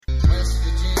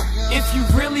If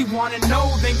you really wanna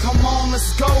know, then come on,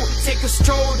 let's go. Take a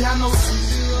stroll down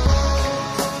those.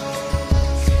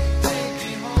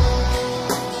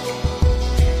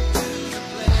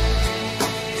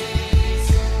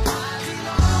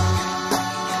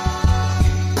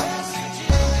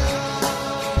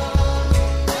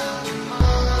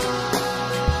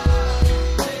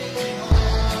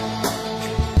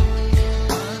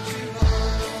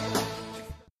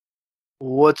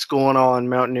 What's going on,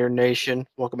 Mountaineer Nation?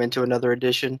 Welcome into another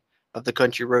edition of the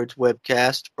Country Roads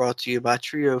webcast, brought to you by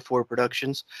Trio 4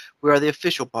 Productions. We are the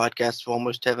official podcast of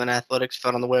Almost Heaven Athletics,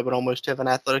 found on the web at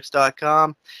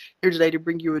almostheavenathletics.com. Here today to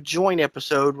bring you a joint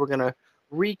episode. We're going to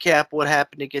recap what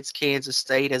happened against Kansas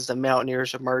State as the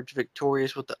Mountaineers emerged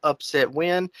victorious with the upset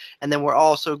win, and then we're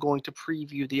also going to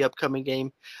preview the upcoming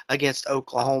game against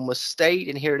Oklahoma State.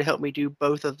 And here to help me do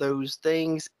both of those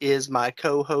things is my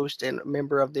co-host and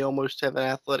member of the Almost Heaven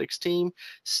Athletics team,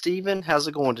 Steven. How's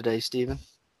it going today, Steven?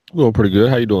 Doing pretty good.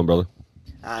 How you doing, brother?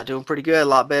 Doing pretty good. A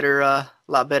lot better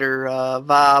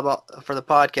vibe for the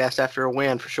podcast after a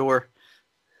win, for sure.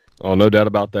 Oh, no doubt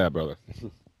about that, brother.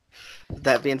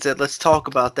 That being said, let's talk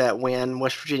about that win.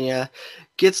 West Virginia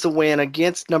gets the win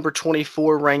against number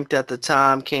 24 ranked at the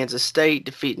time, Kansas State,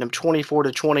 defeating them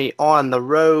 24-20 on the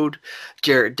road.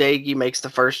 Jarret Doege makes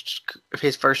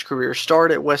his first career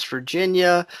start at West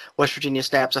Virginia. West Virginia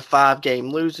snaps a 5-game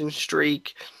losing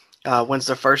streak, wins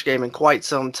their first game in quite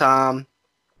some time.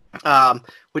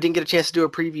 We didn't get a chance to do a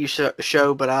preview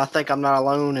show, but I think I'm not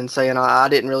alone in saying I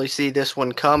didn't really see this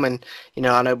one coming. You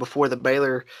know, I know before the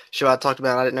Baylor show I talked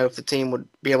about, I didn't know if the team would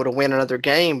be able to win another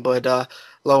game, but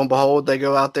lo and behold, they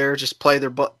go out there, just play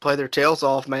their tails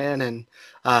off, man,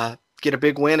 and get a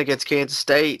big win against Kansas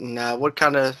State. And what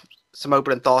kind of some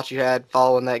opening thoughts you had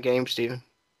following that game, Steven?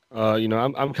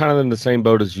 I'm kind of in the same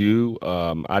boat as you.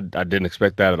 I didn't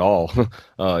expect that at all.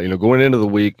 Going into the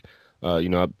week, I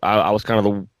was kind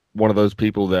of one of those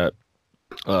people that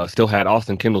still had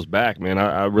Austin Kendall's back, man.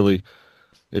 I really,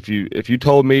 if you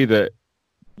told me that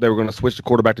they were going to switch the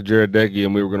quarterback to Jarret Doege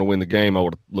and we were going to win the game, I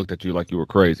would have looked at you like you were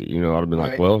crazy. I'd have been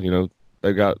like, well,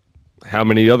 they got how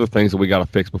many other things that we got to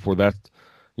fix before that's,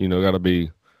 got to be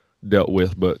dealt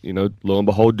with. But, lo and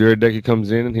behold, Jarret Doege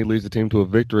comes in and he leads the team to a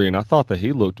victory. And I thought that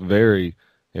he looked very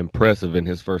impressive in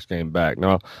his first game back.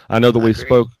 Now, I know that we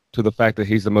spoke to the fact that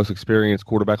he's the most experienced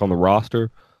quarterback on the roster.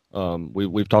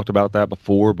 We've talked about that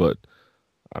before, but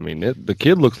I mean, the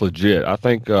kid looks legit. I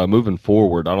think moving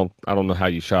forward, I don't know how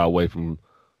you shy away from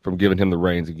giving him the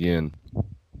reins again.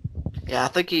 Yeah, I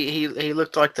think he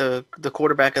looked like the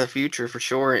quarterback of the future for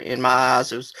sure in my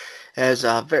eyes. It was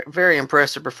a very, very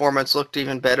impressive performance. Looked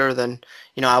even better than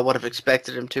I would have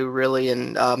expected him to, really.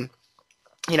 And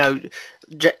Jarret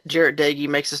Doege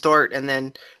makes a start, and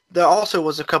then there also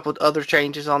was a couple of other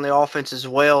changes on the offense as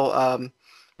well.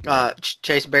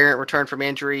 Chase Barrett returned from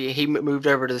injury. He moved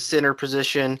over to the center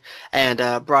position,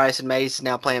 and Bryson Mays is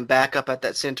now playing backup at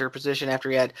that center position after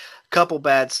he had a couple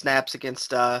bad snaps against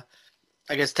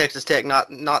Texas Tech.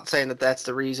 Not saying that that's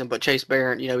the reason, but Chase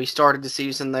Barrett, he started the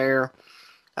season there,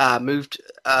 moved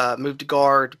to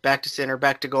guard, back to center,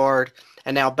 back to guard,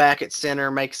 and now back at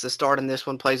center, makes the start in this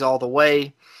one, plays all the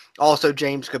way. Also,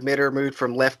 James Gamitter moved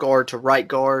from left guard to right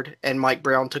guard, and Mike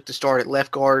Brown took the start at left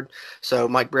guard. So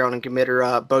Mike Brown and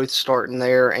Gamitter both starting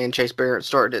there, and Chase Barrett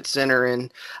started at center.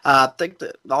 And I think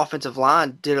the offensive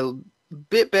line did a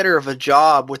bit better of a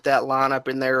job with that lineup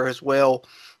in there as well.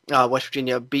 West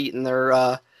Virginia beating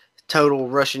their total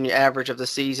rushing average of the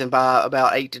season by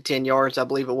about 8 to 10 yards, I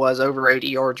believe it was, over 80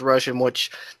 yards rushing,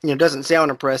 which doesn't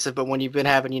sound impressive, but when you've been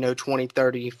having 20,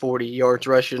 30, 40 yards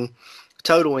rushing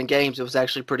total in games, it was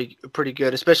actually pretty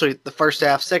good, especially the first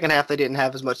half. Second half, they didn't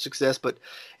have as much success, but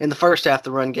in the first half, the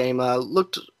run game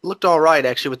looked all right,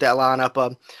 actually, with that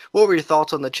lineup. What were your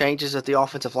thoughts on the changes at the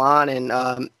offensive line and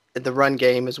the run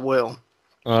game as well?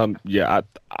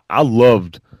 I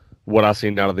loved what I've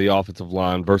seen out of the offensive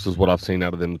line versus what I've seen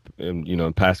out of them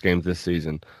in past games this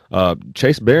season.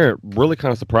 Chase Barrett really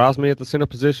kind of surprised me at the center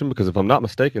position because, if I'm not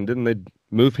mistaken, didn't they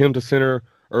move him to center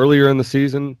earlier in the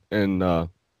season? And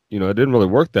it didn't really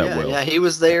work that well. Yeah, he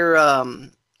was there.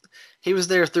 He was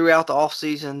there throughout the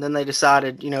offseason. Then they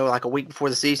decided, like a week before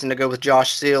the season, to go with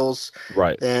Josh Sills.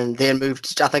 Right. And then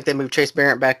I think they moved Chase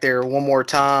Barrett back there one more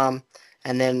time.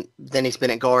 And then he's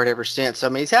been at guard ever since. So, I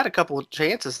mean, he's had a couple of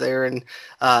chances there and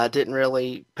didn't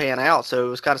really pan out. So it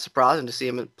was kind of surprising to see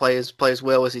him play as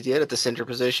well as he did at the center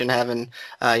position, having,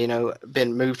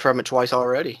 been moved from it twice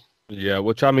already. Yeah,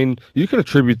 which, I mean, you can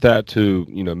attribute that to,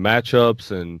 matchups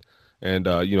and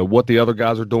what the other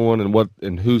guys are doing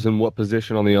and who's in what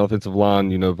position on the offensive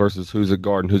line, versus who's a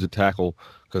guard and who's a tackle.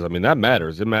 Because, I mean, that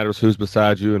matters. It matters who's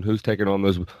beside you and who's taking on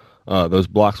those those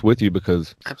blocks with you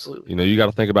because Absolutely. you got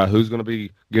to think about who's going to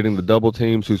be getting the double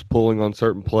teams, who's pulling on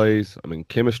certain plays. I mean,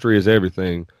 chemistry is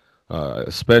everything,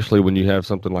 especially when you have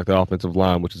something like the offensive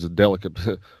line, which is a delicate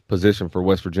position for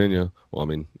West Virginia. Well, I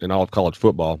mean, in all of college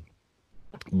football,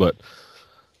 but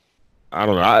I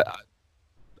don't know.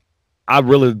 I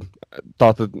really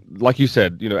thought that, like you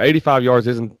said, 85 yards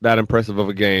isn't that impressive of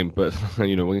a game, but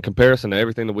in comparison to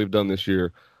everything that we've done this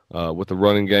year with the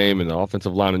running game and the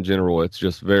offensive line in general, it's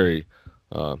just very,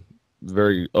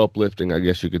 very uplifting, I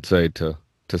guess you could say, to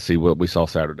see what we saw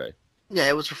Saturday. Yeah,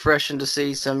 it was refreshing to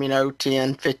see some, 10,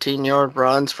 15-yard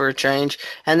runs for a change.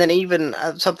 And then even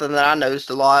something that I noticed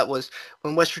a lot was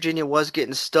when West Virginia was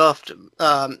getting stuffed,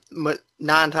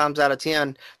 9 times out of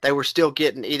 10, they were still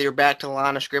getting either back to the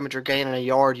line of scrimmage or gaining a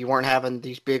yard. You weren't having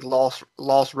these big loss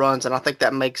runs, and I think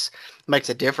that makes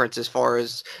a difference as far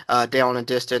as down and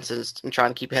distances and trying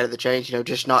to keep ahead of the change.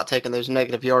 Just not taking those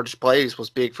negative yardage plays was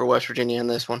big for West Virginia in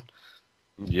this one.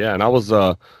 Yeah, and I was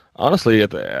honestly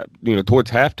at the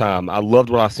towards halftime, I loved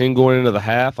what I seen going into the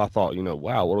half. I thought,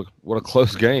 wow, what a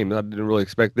close game. I didn't really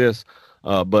expect this,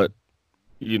 but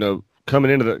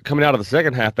coming out of the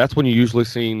second half, that's when you usually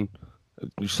seen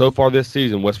so far this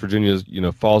season West Virginia's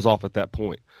falls off at that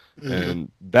point. Mm-hmm.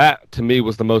 And that to me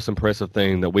was the most impressive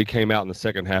thing, that we came out in the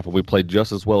second half and we played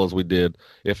just as well as we did,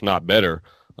 if not better,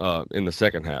 in the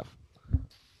second half.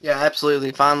 Yeah,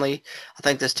 absolutely. Finally, I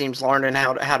think this team's learning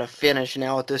how to finish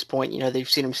now at this point. They've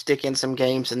seen them stick in some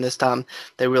games, and this time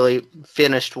they really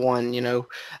finished one.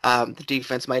 The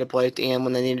defense made a play at the end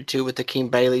when they needed to with Akeem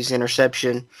Bailey's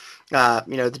interception.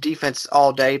 The defense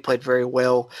all day played very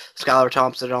well. Skylar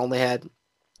Thompson only had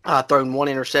thrown one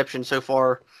interception so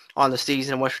far on the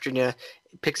season. West Virginia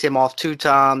picks him off 2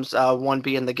 times, one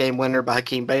being the game winner by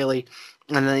Akeem Bailey.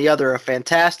 And then the other, a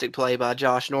fantastic play by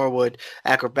Josh Norwood,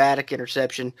 acrobatic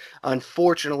interception.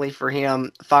 Unfortunately for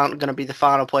him, going to be the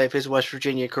final play of his West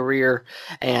Virginia career,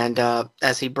 and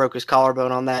as he broke his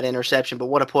collarbone on that interception. But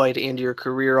what a play to end your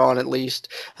career on, at least.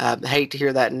 Hate to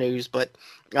hear that news, but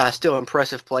still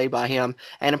impressive play by him.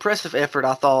 And impressive effort,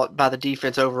 I thought, by the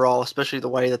defense overall, especially the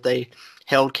way that they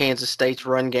held Kansas State's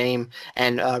run game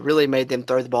and really made them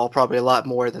throw the ball probably a lot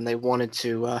more than they wanted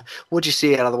to. What'd you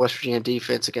see out of the West Virginia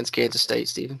defense against Kansas State,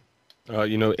 Stephen?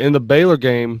 In the Baylor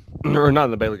game, or not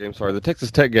in the Baylor game, sorry, the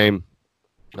Texas Tech game,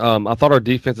 I thought our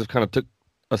defensive kind of took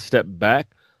a step back,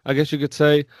 I guess you could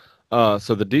say.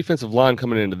 So the defensive line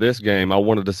coming into this game, I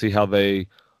wanted to see how they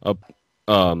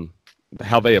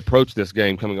approach this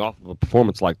game coming off of a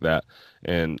performance like that.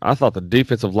 And I thought the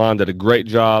defensive line did a great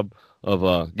job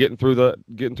of getting through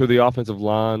the offensive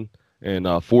line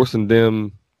and forcing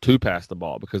them to pass the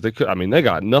ball, because they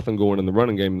got nothing going in the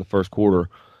running game in the first quarter,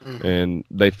 and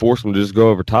they forced them to just go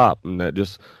over top, and I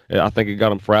think it got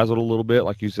them frazzled a little bit.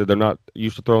 Like you said, they're not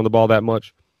used to throwing the ball that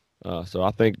much, so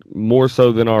I think more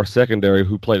so than our secondary,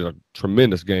 who played a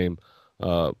tremendous game,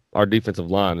 our defensive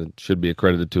line should be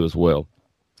accredited to as well.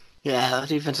 Yeah,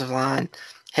 defensive line,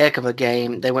 heck of a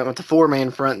game. They went with the 4-man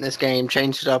front in this game,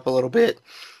 changed it up a little bit.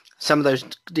 Some of those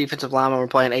defensive linemen were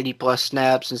playing 80-plus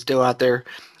snaps and still out there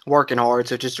working hard.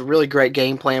 So just a really great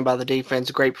game plan by the defense,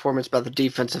 a great performance by the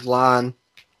defensive line.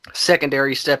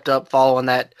 Secondary stepped up following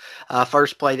that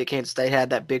first play that Kansas State had,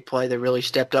 that big play. They really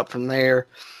stepped up from there.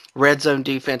 Red zone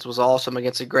defense was awesome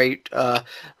against a great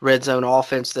red zone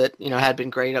offense that had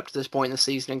been great up to this point in the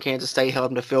season. And Kansas State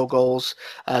held them to field goals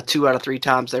 2 out of 3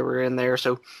 times they were in there.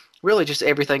 So really just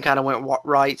everything kind of went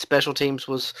right. Special teams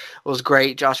was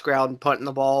great. Josh Grouden punting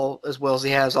the ball as well as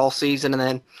he has all season, and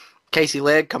then Casey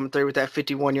Legg coming through with that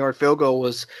 51-yard field goal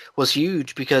was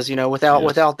huge, because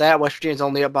without that, West Virginia's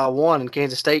only up by 1, and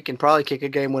Kansas State can probably kick a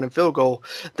game-winning field goal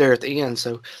there at the end.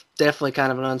 So definitely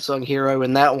kind of an unsung hero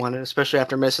in that one, and especially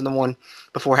after missing the one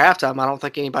before halftime. I don't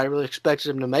think anybody really expected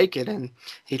him to make it, and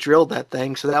he drilled that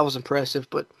thing, so that was impressive.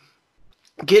 But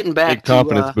getting back big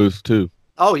confidence boost too.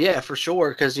 Oh, yeah, for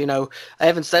sure, because,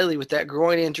 Evan Staley with that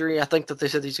groin injury, I think that they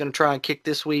said he's going to try and kick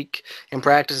this week in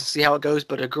practice and see how it goes,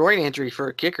 but a groin injury for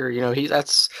a kicker,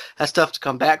 that's tough to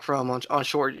come back from on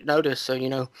short notice,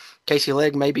 so, Casey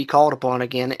Legg may be called upon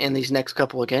again in these next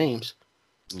couple of games.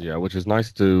 Yeah, which is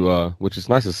nice to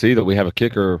see that we have a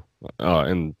kicker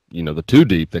in the 2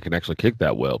 deep that can actually kick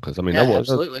that well, because,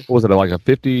 absolutely. Was it like a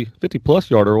 50-plus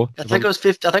yarder? I think it was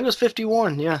 50. I think it was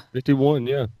 51, yeah. 51,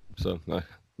 yeah, so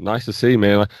nice to see,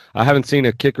 man. I haven't seen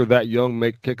a kicker that young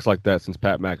make kicks like that since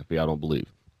Pat McAfee, I don't believe.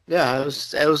 Yeah, it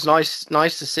was nice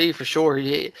to see for sure.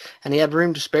 He had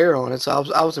room to spare on it, so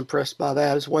I was impressed by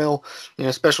that as well.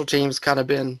 Special teams kind of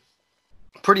been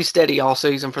pretty steady all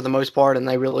season for the most part, and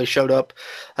they really showed up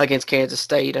against Kansas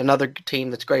State, another team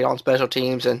that's great on special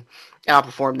teams, and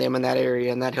outperformed them in that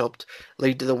area, and that helped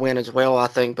lead to the win as well, I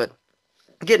think. But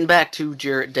getting back to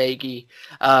Jarrett Doege,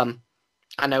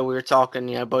 I know we were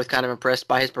talking, both kind of impressed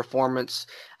by his performance.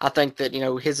 I think that,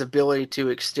 his ability to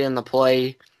extend the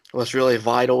play was really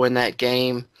vital in that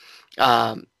game.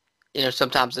 Um,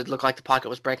 sometimes it looked like the pocket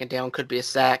was breaking down, could be a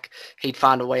sack. He'd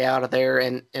find a way out of there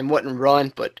and wouldn't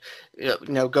run, but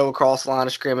go across the line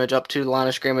of scrimmage, up to the line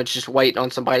of scrimmage, just wait on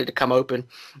somebody to come open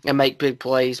and make big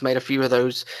plays. Made a few of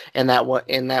those in that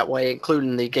way,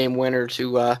 including the game winner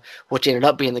to which ended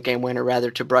up being the game winner rather,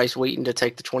 to Bryce Wheaton to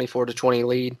take the 24-20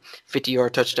 lead,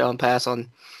 50-yard touchdown pass on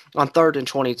 3rd and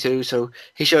 22. So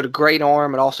he showed a great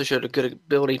arm and also showed a good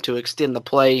ability to extend the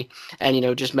play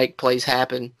and just make plays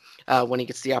happen when he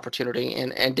gets the opportunity,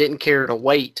 and didn't care to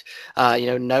wait,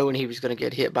 knowing he was going to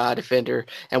get hit by a defender,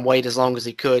 and wait as long as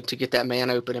he could to get that man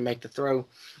open and make the throw.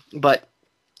 But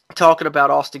talking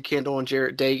about Austin Kendall and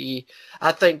Jarrett Doege,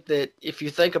 I think that if you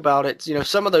think about it,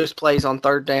 some of those plays on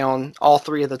 3rd down, all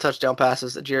 3 of the touchdown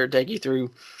passes that Jarrett Doege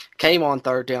threw came on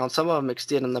 3rd down, some of them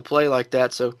extending the play like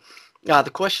that. So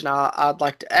the question I'd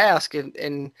like to ask,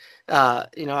 and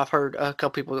I've heard a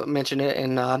couple people mention it,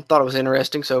 and thought it was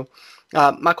interesting. So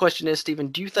my question is, Stephen,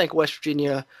 do you think West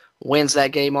Virginia wins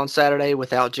that game on Saturday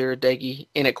without Jarrett Doege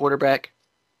in at quarterback?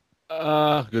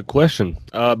 Good question.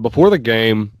 Before the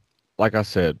game, like I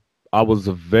said, I was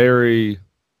very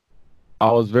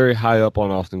high up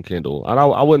on Austin Kendall. And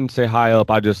I wouldn't say high up.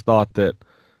 I just thought that,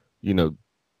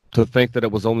 to think that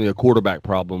it was only a quarterback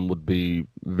problem would be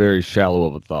very shallow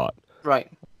of a thought.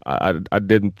 Right. I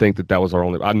didn't think that was our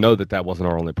only. I know that wasn't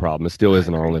our only problem. It still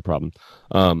isn't our only problem.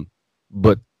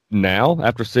 But now,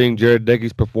 after seeing Jarrett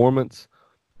Doege's performance,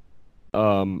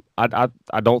 I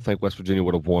don't think West Virginia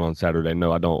would have won on Saturday.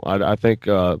 No, I don't. I think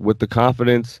with the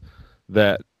confidence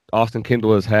that Austin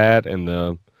Kendall has had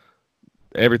and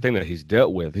everything that he's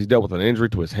dealt with an injury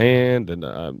to his hand and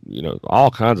all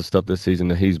kinds of stuff this season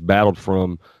that he's battled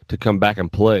from to come back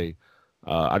and play.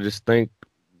 I just think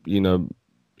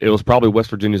it was probably West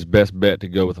Virginia's best bet to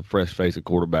go with a fresh face at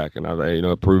quarterback, and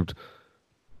it proved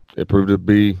to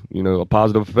be a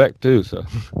positive effect too. So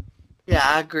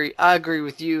yeah, I agree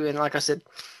with you, and like I said,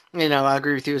 I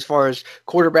agree with you as far as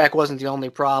quarterback wasn't the only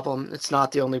problem. It's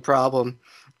not the only problem,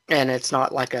 and it's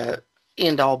not like a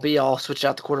end all be all. Switch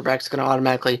out the quarterback's going to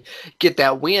automatically get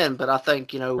that win, but I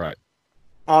think right.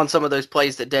 On some of those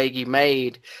plays that Doege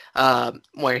made,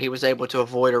 where he was able to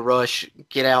avoid a rush,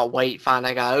 get out, wait, find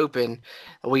that guy open,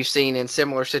 we've seen in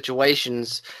similar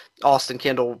situations Austin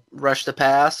Kendall rush the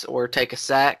pass or take a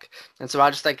sack. And so I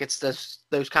just think it's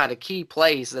those kind of key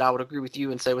plays that I would agree with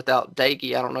you and say without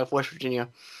Doege, I don't know if West Virginia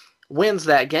wins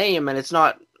that game. And it's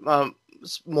not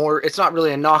it's not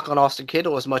really a knock on Austin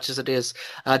Kendall as much as it is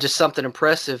just something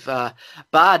impressive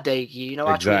by Doege. Exactly,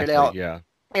 I tweeted out. Yeah.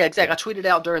 Yeah, exactly. I tweeted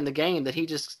out during the game that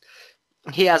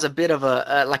he has a bit of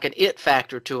a like an it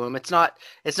factor to him. It's not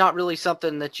really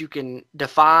something that you can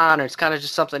define, or it's kind of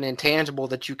just something intangible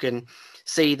that you can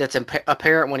see that's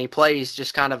apparent when he plays.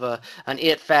 Just kind of an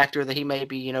it factor that he may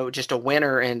be, just a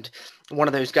winner and one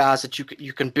of those guys that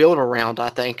you can build around. I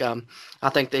think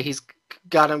that he's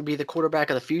got to be the quarterback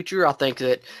of the future. I think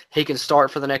that he can start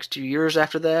for the next 2 years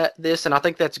after this, and I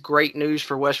think that's great news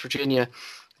for West Virginia,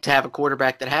 to have a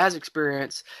quarterback that has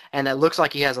experience and that looks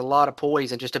like he has a lot of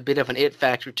poise and just a bit of an it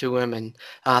factor to him. And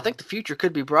I think the future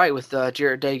could be bright with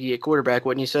Jarrett Doege at quarterback,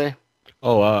 wouldn't you say?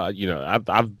 Oh,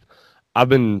 I've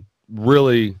been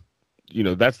really,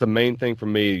 that's the main thing for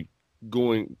me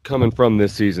coming from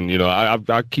this season.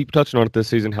 I keep touching on it this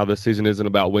season, how this season isn't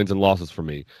about wins and losses for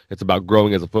me. It's about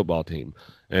growing as a football team.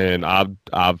 And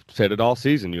I've said it all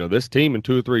season, this team in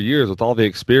 2 or 3 years with all the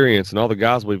experience and all the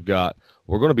guys we've got,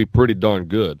 we're going to be pretty darn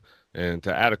good. And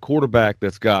to add a quarterback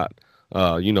that's got,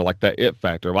 like that it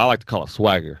factor, I like to call it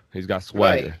swagger. He's got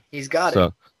swagger. Right. He's got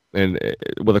it. And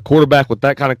with a quarterback with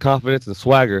that kind of confidence and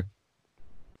swagger,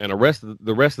 and the rest of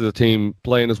the team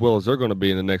playing as well as they're going to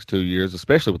be in the next 2 years,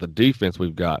 especially with the defense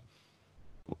we've got,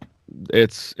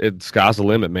 it's sky's the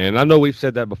limit, man. And I know we've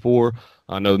said that before.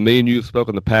 I know me and you have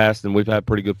spoken in the past, and we've had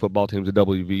pretty good football teams at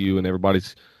WVU, and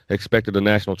everybody's expected a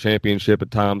national championship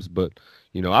at times, but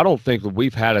I don't think that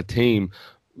we've had a team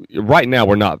right now.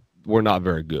 We're not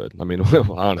very good. I mean,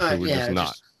 honestly, we're just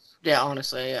not.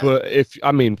 Honestly, yeah. But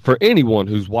for anyone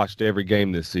who's watched every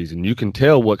game this season, you can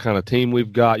tell what kind of team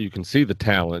we've got. You can see the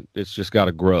talent. It's just got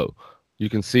to grow. You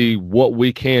can see what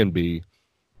we can be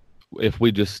if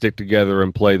we just stick together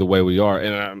and play the way we are.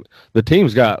 And the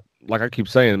team's got, like I keep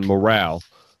saying, morale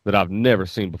that I've never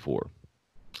seen before.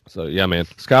 So yeah, man,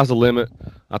 sky's the limit.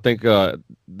 I think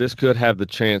this could have the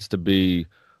chance to be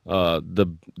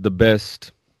the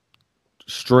best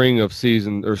string of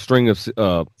season or string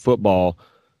of football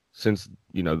since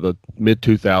the mid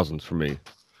 2000s for me.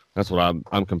 That's what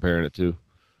I'm comparing it to.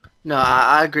 No,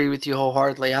 I agree with you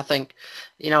wholeheartedly. I think,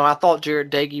 I thought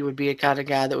Jared Dagey would be a kind of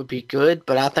guy that would be good,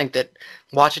 but I think that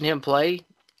watching him play,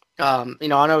 I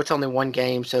know it's only one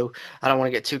game, so I don't want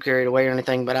to get too carried away or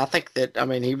anything, but I think that,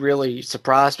 he really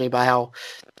surprised me by how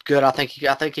good I think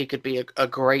he could be a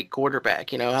great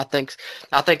quarterback. I think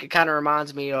it kind of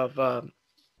reminds me of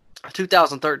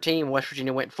 2013. West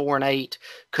Virginia went 4-8,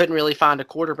 couldn't really find a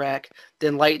quarterback.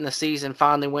 Then late in the season,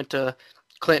 finally went to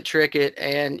Clint Trickett,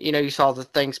 and you saw the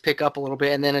things pick up a little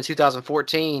bit. And then in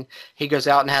 2014, he goes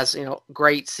out and has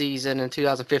great season. In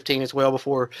 2015 as well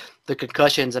before the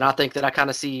concussions. And I think that I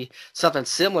kind of see something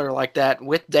similar like that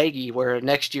with Daggy, where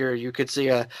next year you could see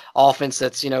a offense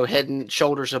that's head and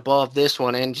shoulders above this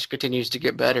one and just continues to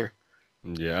get better.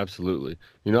 Yeah, absolutely.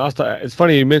 It's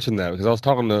funny you mentioned that because I was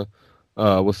talking to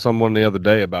with someone the other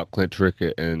day about Clint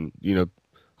Trickett, and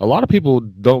a lot of people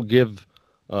don't give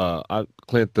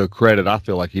Clint the credit I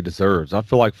feel like he deserves. I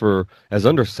feel like for as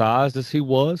undersized as he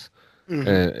was, Mm-hmm.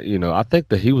 and I think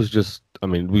that he was just. I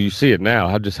mean, well, you see it now,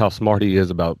 how smart he is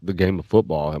about the game of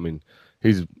football. I mean,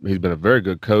 he's been a very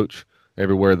good coach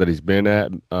everywhere that he's been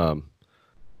at.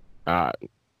 I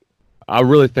I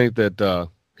really think that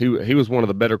he was one of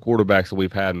the better quarterbacks that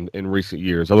we've had in recent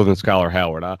years, other than Skylar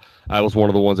Howard. I was one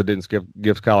of the ones that didn't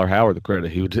give Skylar Howard the credit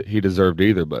he deserved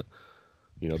either. But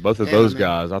both of Yeah, those man.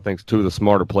 guys, I think, is two of the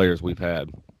smarter players we've had.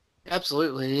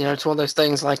 Absolutely. It's one of those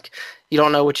things like you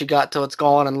don't know what you got till it's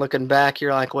gone, and looking back,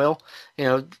 you're like, well,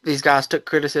 these guys took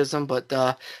criticism, but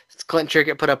Clinton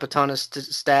Trickett put up a ton of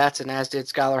stats, and as did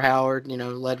Skylar Howard.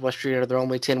 Led West Virginia to their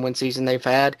only 10-win season they've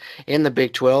had in the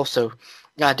Big 12. So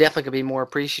I definitely could be more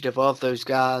appreciative of those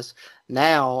guys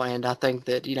now, and I think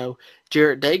that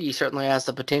Jarrett Dagey certainly has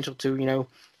the potential to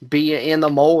be in the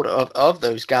mold of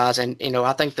those guys. And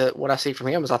I think that what I see from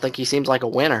him is I think he seems like a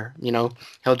winner.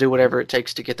 He'll do whatever it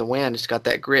takes to get the win. He's got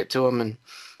that grit to him, and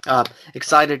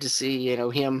excited to see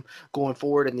him going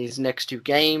forward in these next two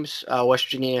games. West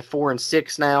Virginia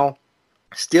 4-6 now,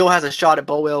 still has a shot at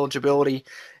bowl eligibility.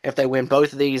 If they win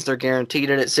both of these, they're guaranteed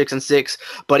it at 6-6.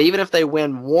 But even if they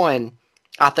win one,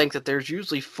 I think that there's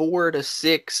usually 4 to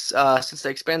 6, since they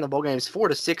expand the bowl games, 4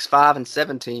 to 6, 5 and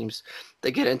 7 teams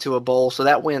that get into a bowl. So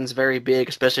that win's very big,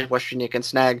 especially if West Virginia can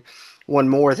snag one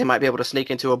more. They might be able to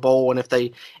sneak into a bowl, and if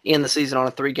they end the season on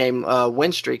a 3-game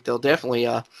win streak, they'll definitely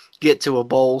get to a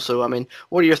bowl. So,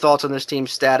 what are your thoughts on this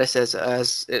team's status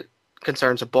as it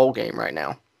concerns a bowl game right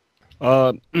now?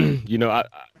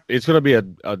 It's going to be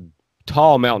a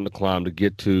tall mountain to climb to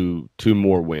get to two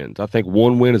more wins. I think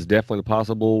one win is definitely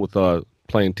possible with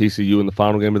playing TCU in the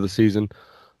final game of the season.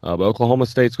 But Oklahoma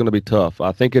State's going to be tough.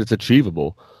 I think it's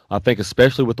achievable. I think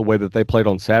especially with the way that they played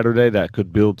on Saturday, that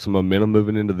could build some momentum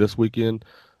moving into this weekend.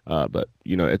 But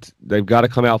they've got to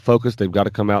come out focused. They've got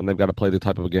to come out and they've got to play the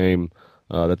type of a game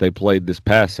that they played this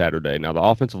past Saturday. Now, the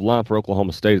offensive line for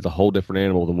Oklahoma State is a whole different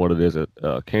animal than what it is at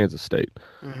Kansas State.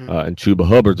 Mm-hmm. And Chuba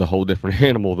Hubbard's a whole different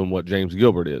animal than what James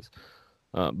Gilbert is.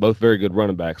 Both very good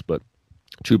running backs, but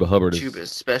Chuba Hubbard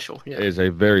is special. Yeah. is a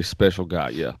very special guy,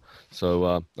 yeah.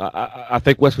 So I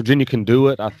think West Virginia can do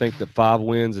it. I think that 5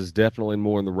 wins is definitely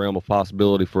more in the realm of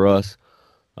possibility for us.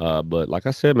 But like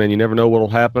I said, man, you never know what will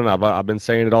happen. I've been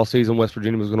saying it all season. West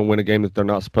Virginia was going to win a game that they're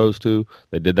not supposed to.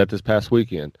 They did that this past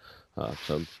weekend.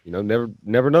 So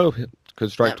never know.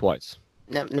 Could strike twice.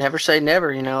 Never say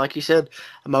never. Like you said,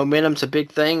 momentum's a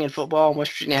big thing in football, and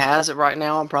West Virginia has it right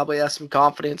now, and probably has some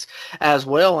confidence as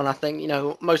well. And I think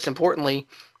most importantly,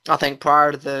 I think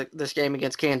prior to this game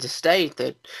against Kansas State,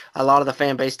 that a lot of the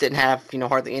fan base didn't have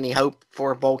hardly any hope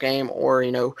for a bowl game, or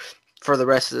for the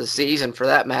rest of the season, for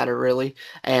that matter, really.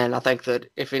 And I think that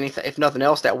if nothing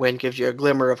else, that win gives you a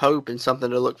glimmer of hope and something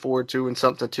to look forward to and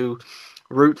something to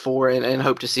root for and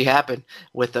hope to see happen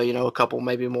with a couple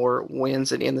maybe more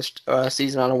wins and end the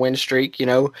season on a win streak,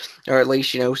 or at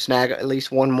least snag at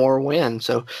least one more win.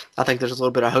 So I think there's a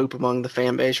little bit of hope among the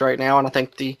fan base right now, and I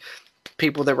think the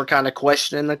people that were kind of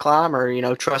questioning the climb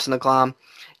or trusting the climb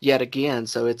yet again.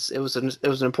 So it was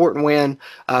an important win,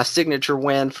 signature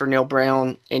win for Neil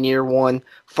Brown in year one,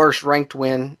 first ranked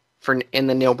win in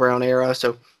the Neil Brown era.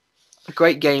 So a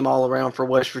great game all around for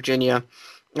West Virginia.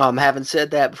 Having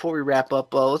said that, before we wrap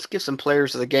up, let's give some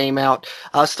players of the game out.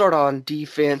 I'll start on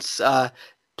defense.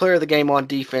 Player of the game on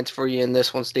defense for you in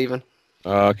this one, Steven.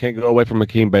 Can't go away from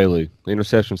Akeem Bailey. The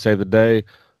interception saved the day.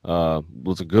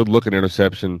 Was a good-looking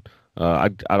interception.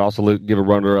 I'd also give a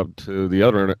runner up to the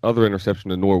other interception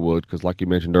to Norwood because, like you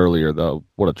mentioned earlier,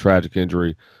 what a tragic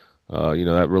injury.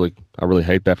 That really I really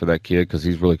hate that for that kid because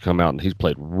he's really come out and he's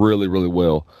played really really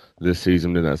well this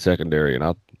season in that secondary.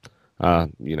 And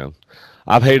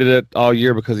I've hated it all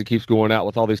year because he keeps going out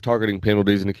with all these targeting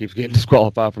penalties and he keeps getting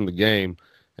disqualified from the game.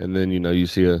 And then you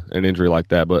see an injury like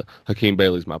that. But Hakeem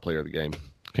Bailey's my player of the game.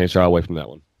 Can't shy away from that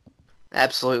one.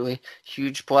 Absolutely.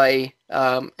 Huge play,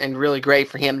 and really great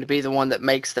for him to be the one that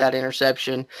makes that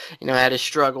interception. Had his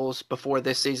struggles before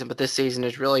this season, but this season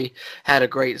has really had a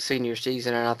great senior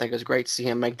season, and I think it's great to see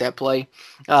him make that play.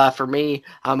 For me,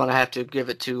 I'm going to have to give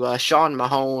it to Sean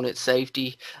Mahone at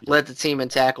safety. Led the team in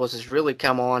tackles, has really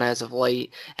come on as of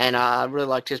late, and I really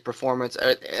liked his performance.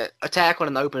 A tackle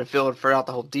in the open field throughout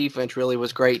the whole defense really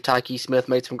was great. Tyke Smith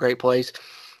made some great plays.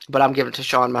 But I'm giving it to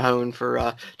Sean Mahone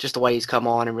for just the way he's come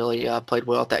on and really played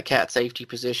well at that cat safety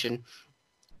position.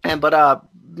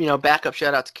 Backup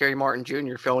shout out to Kerry Martin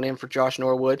Jr. filling in for Josh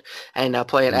Norwood and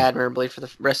playing admirably for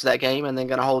the rest of that game, and then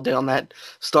going to hold down that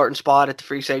starting spot at the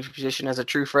free safety position as a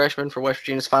true freshman for West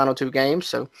Virginia's final 2 games.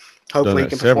 So hopefully he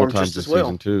can perform just as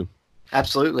well. Too.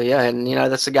 Absolutely, yeah, and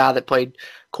that's a guy that played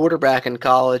quarterback in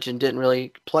college and didn't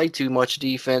really play too much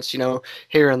defense,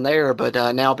 here and there, but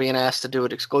now being asked to do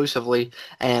it exclusively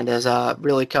and is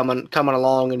really coming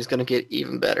along and is going to get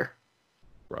even better.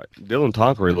 Right, Dylan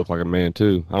Tonkery looked like a man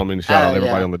too. I don't mean to shout out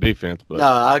everybody on the defense, but no,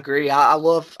 I agree. I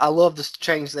love the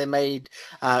change they made,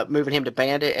 moving him to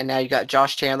bandit, and now you got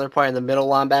Josh Chandler playing the middle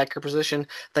linebacker position.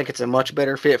 I think it's a much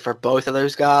better fit for both of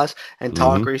those guys. And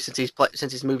Tonkery,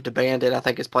 since he's moved to bandit, I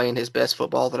think is playing his best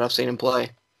football that I've seen him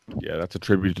play. Yeah, that's a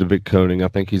tribute to Vic Koenig. I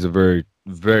think he's a very,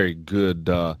 very good,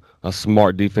 a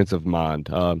smart defensive mind.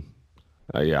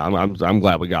 I'm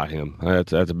glad we got him.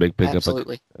 That's a big pickup at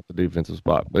the defensive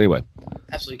spot. But anyway,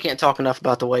 absolutely can't talk enough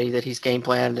about the way that he's game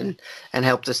planned and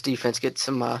helped this defense get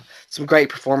some great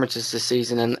performances this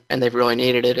season, and they've really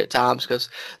needed it at times because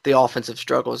the offensive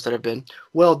struggles that have been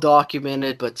well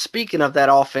documented. But speaking of that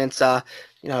offense, they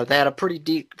had a pretty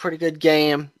good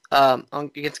game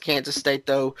against Kansas State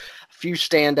though. A few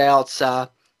standouts. A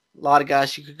lot of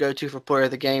guys you could go to for player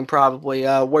of the game probably.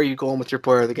 Where are you going with your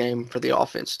player of the game for the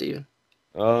offense, Steven?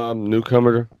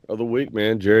 Newcomer of the week,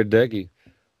 man, Jared Deggy.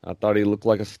 I thought he looked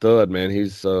like a stud, man.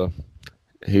 He's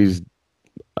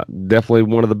definitely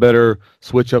one of the better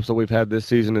switch ups that we've had this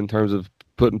season in terms of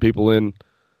putting people in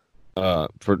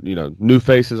for new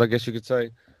faces, I guess you could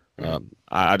say.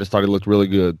 I just thought he looked really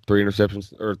good. 3 touchdowns,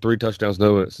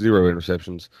 0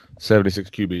 interceptions, 76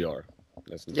 QBR.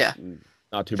 That's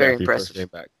not too very bad. Impressive. First game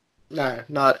back.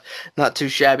 No, not too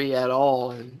shabby at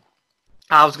all. And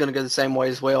I was going to go the same way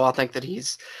as well. I think that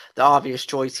he's the obvious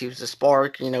choice. He was a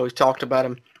spark. We've talked about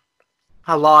him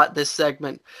a lot this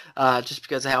segment just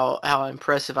because of how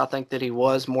impressive I think that he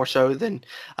was, more so than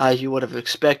you would have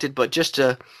expected. But just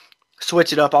to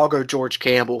switch it up, I'll go George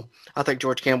Campbell. I think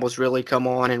George Campbell's really come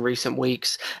on in recent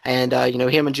weeks. And,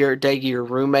 him and Jared Deggy are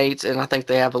roommates, and I think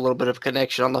they have a little bit of a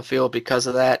connection on the field because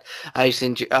of that. I've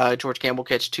seen George Campbell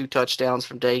catch 2 touchdowns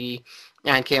from Deggy.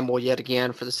 And Campbell yet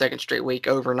again for the second straight week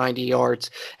over 90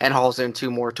 yards and hauls in 2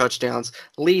 more touchdowns,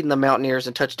 leading the Mountaineers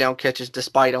in touchdown catches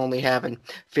despite only having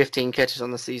 15 catches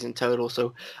on the season total.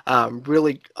 So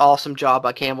really awesome job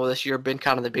by Campbell this year, been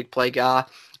kind of the big play guy.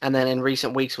 And then in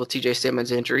recent weeks with TJ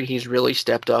Simmons' injury, he's really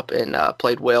stepped up and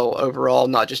played well overall,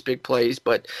 not just big plays,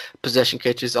 but possession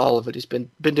catches, all of it. He's been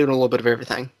doing a little bit of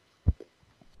everything.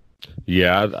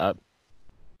 Yeah,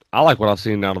 I like what I've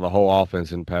seen out of the whole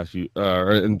offense in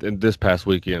this past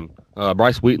weekend.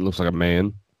 Bryce Wheaton looks like a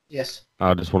man. Yes.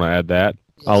 I just want to add that.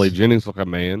 Yes. Ollie Jennings looks like a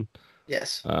man.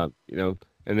 Yes. And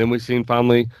then we've seen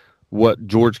finally what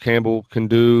George Campbell can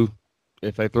do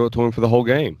if they throw it to him for the whole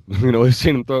game. We've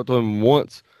seen him throw it to him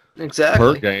once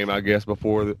per game, I guess,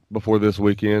 before this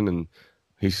weekend, and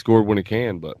he scored when he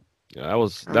can. But that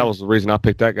was the reason I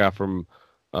picked that guy from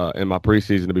in my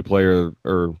preseason to be player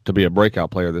or to be a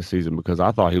breakout player this season because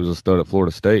I thought he was a stud at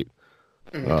Florida State.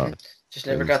 Just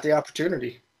never got the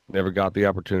opportunity. Never got the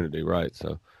opportunity, right?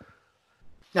 So.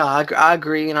 No, I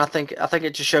agree, and I think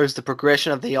it just shows the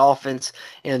progression of the offense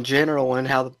in general and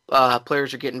how the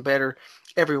players are getting better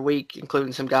every week,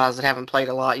 including some guys that haven't played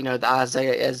a lot. The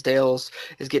Isaiah Esdales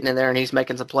is getting in there and he's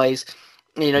making some plays.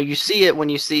 You see it when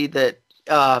you see that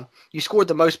you scored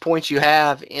the most points you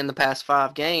have in the past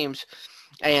 5 games.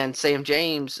 And Sam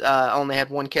James only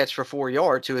had 1 catch for 4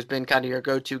 yards, who has been kind of your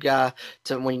go-to guy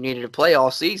to when you needed to play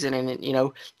all season. And,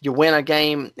 you win a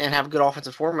game and have a good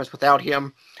offensive performance without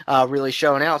him really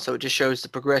showing out. So it just shows the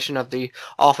progression of the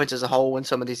offense as a whole and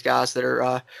some of these guys that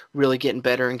are really getting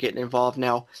better and getting involved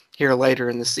now here later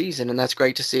in the season. And that's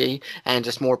great to see and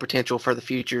just more potential for the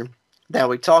future. that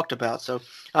we talked about. So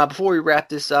before we wrap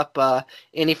this up,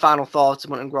 any final thoughts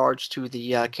in regards to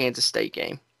the Kansas State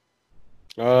game?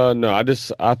 No,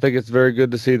 I think it's very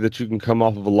good to see that you can come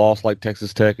off of a loss like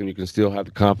Texas Tech and you can still have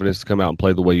the confidence to come out and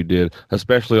play the way you did,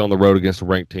 especially on the road against a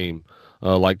ranked team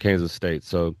like Kansas State.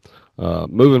 So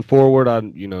moving forward,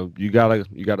 you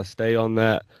gotta stay on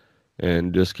that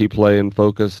and just keep playing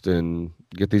focused and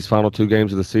get these final 2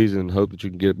 games of the season and hope that you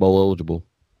can get bowl eligible.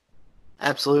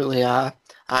 Absolutely.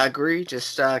 I agree.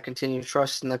 Just continue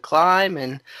trusting the climb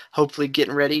and hopefully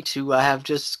getting ready to have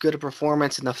just as good a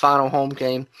performance in the final home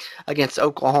game against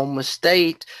Oklahoma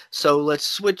State. So let's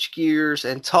switch gears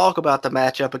and talk about the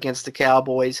matchup against the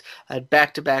Cowboys. A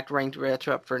back-to-back ranked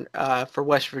matchup for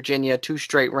West Virginia. 2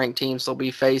 straight ranked teams they'll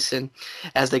be facing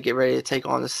as they get ready to take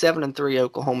on the 7-3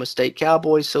 Oklahoma State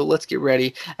Cowboys. So let's get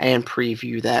ready and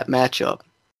preview that matchup.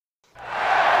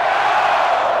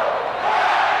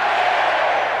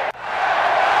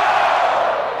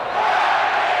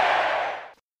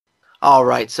 All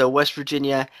right, so West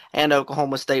Virginia and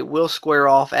Oklahoma State will square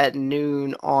off at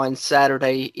noon on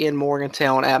Saturday in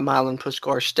Morgantown at Milan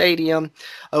Puskar Stadium.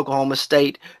 Oklahoma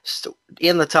State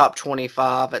in the top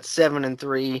 25 at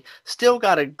 7-3, still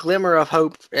got a glimmer of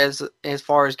hope as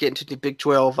far as getting to the Big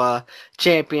 12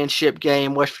 championship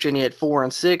game. West Virginia at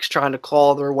 4-6, trying to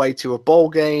claw their way to a bowl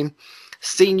game.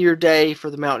 Senior day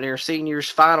for the Mountaineer seniors,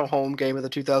 final home game of the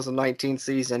 2019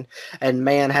 season, and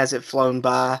man, has it flown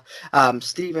by.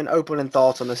 Stephen, opening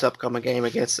thoughts on this upcoming game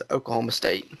against Oklahoma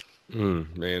State?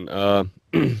 Man,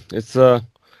 it's like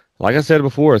I said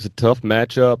before, it's a tough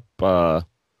matchup.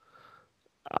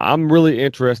 I'm really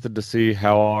interested to see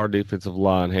how our defensive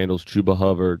line handles Chuba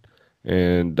Hubbard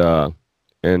and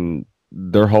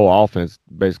their whole offense,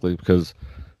 basically, because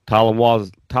Tylan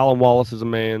Wallace is a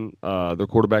man. Their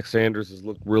quarterback Sanders has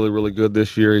looked really, really good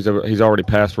this year. He's already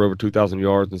passed for over 2,000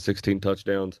 yards and 16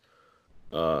 touchdowns.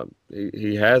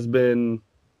 He has been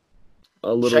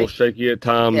a little shaky at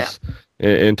times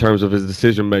in terms of his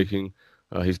decision making.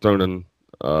 He's thrown in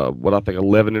what I think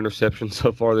 11 interceptions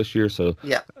so far this year. So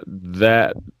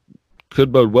that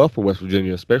could bode well for West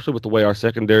Virginia, especially with the way our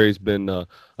secondary's been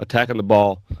attacking the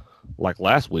ball like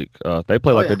last week. If they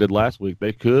play they did last week,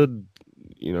 they could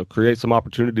create some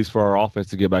opportunities for our offense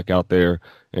to get back out there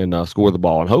and score the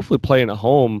ball. And hopefully playing at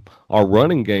home, our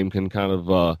running game can kind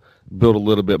of build a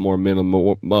little bit more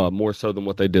momentum, more so than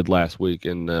what they did last week.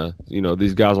 And,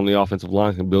 these guys on the offensive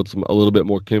line can build a little bit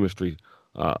more chemistry,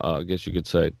 I guess you could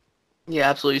say. Yeah,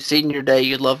 absolutely. Senior day,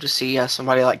 you'd love to see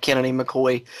somebody like Kennedy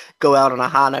McCoy go out on a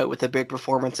high note with a big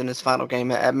performance in his final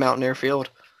game at Mountaineer Field.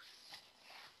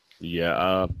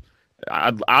 Yeah,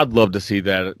 I'd love to see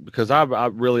that because I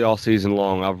really all season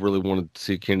long I've really wanted to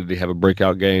see Kennedy have a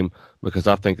breakout game because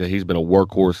I think that he's been a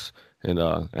workhorse and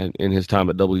in his time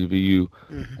at WVU.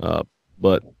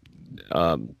 But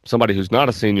somebody who's not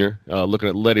a senior, looking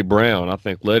at Letty Brown, I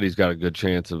think Letty's got a good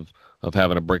chance of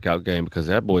having a breakout game because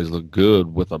that boy's looked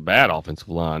good with a bad offensive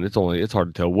line. It's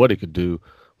hard to tell what he could do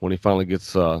when he finally gets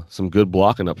some good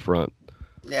blocking up front.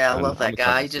 Yeah, I love that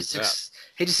guy.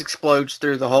 He just explodes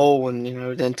through the hole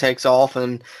and, then takes off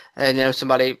and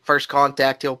somebody first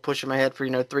contact, he'll push him ahead for,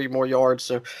 3 more yards.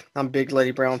 So I'm a big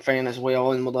Letty Brown fan as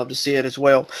well and would love to see it as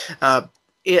well.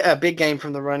 A big game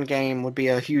from the run game would be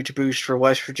a huge boost for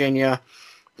West Virginia,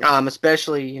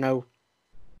 especially,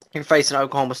 you're facing an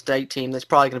Oklahoma State team that's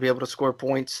probably going to be able to score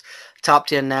points, top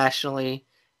 10 nationally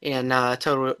in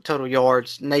total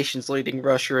yards, nation's leading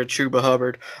rusher at Chuba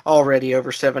Hubbard, already over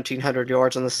 1,700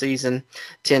 yards on the season,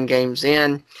 10 games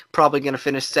in. Probably going to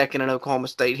finish second in Oklahoma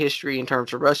State history in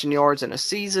terms of rushing yards in a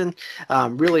season.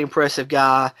 Really impressive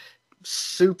guy.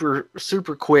 Super,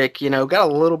 super quick, got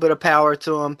a little bit of power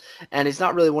to him, and he's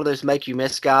not really one of those make you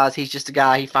miss guys. He's just a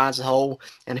guy, he finds a hole,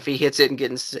 and if he hits it and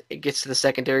gets to the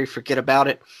secondary, forget about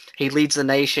it. He leads the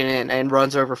nation and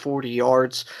runs over 40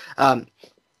 yards.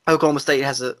 Oklahoma State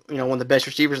has one of the best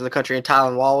receivers in the country in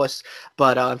Tylan Wallace,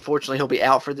 but unfortunately he'll be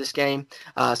out for this game,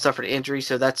 suffered an injury,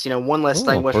 so that's one less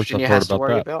thing West Virginia has to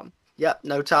worry about. Yep,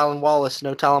 no Tylan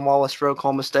Wallace for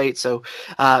Oklahoma State. So,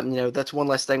 that's one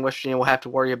less thing West Virginia will have to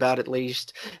worry about at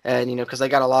least. And, because they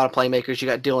got a lot of playmakers. You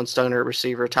got Dylan Stoner at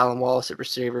receiver, Tylan Wallace at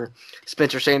receiver,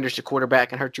 Spencer Sanders, the quarterback,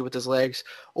 can hurt you with his legs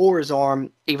or his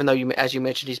arm, even though, as you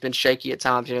mentioned, he's been shaky at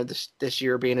times, this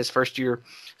year being his first year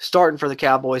starting for the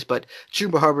Cowboys. But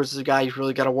Chuba Hubbard is a guy you've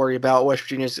really got to worry about. West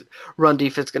Virginia's run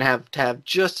defense is going to have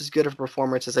just as good of a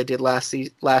performance as they did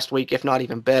last week, if not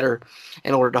even better,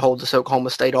 in order to hold this Oklahoma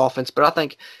State offense. But I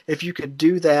think if you could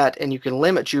do that and you can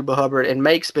limit Chuba Hubbard and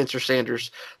make Spencer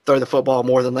Sanders throw the football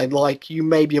more than they'd like, you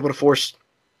may be able to force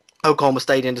Oklahoma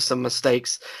State into some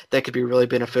mistakes that could be really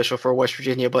beneficial for West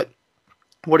Virginia. But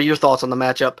What are your thoughts on the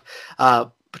matchup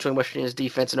between West Virginia's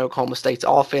defense and Oklahoma State's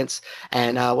offense?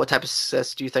 And what type of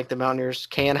success do you think the Mountaineers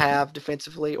can have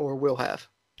defensively or will have?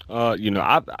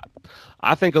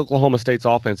 I think Oklahoma State's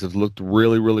offense has looked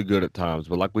really, really good at times,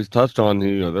 but like we touched on,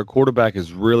 their quarterback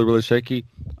is really, really shaky.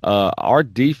 Our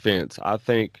defense, I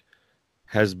think,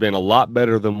 has been a lot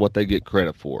better than what they get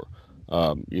credit for.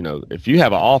 If you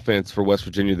have an offense for West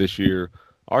Virginia this year,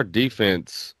 our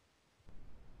defense,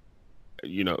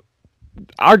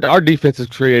 our defense has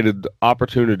created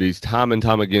opportunities time and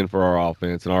time again for our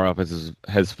offense, and our offense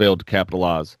has failed to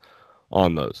capitalize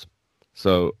on those.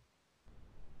 So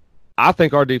I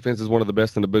think our defense is one of the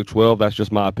best in the Big 12. That's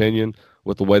just my opinion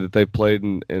with the way that they've played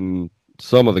in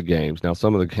some of the games. Now,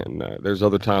 there's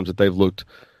other times that they've looked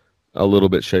a little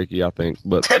bit shaky, I think.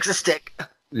 But Texas Tech.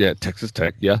 Yeah, Texas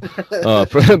Tech, yeah. But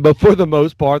for the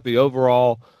most part, the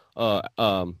overall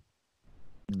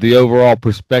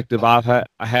perspective I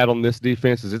had on this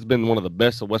defense is it's been one of the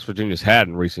best that West Virginia's had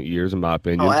in recent years, in my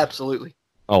opinion. Oh, absolutely.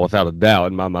 Oh, without a doubt,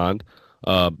 in my mind.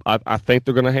 I think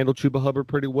they're going to handle Chuba Hubbard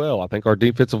pretty well. I think our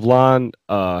defensive line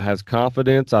has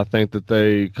confidence. I think that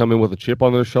they come in with a chip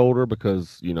on their shoulder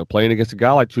because, playing against a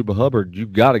guy like Chuba Hubbard,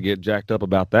 you've got to get jacked up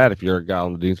about that if you're a guy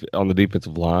on the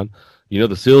defensive line.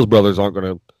 The Seals brothers aren't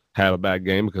going to have a bad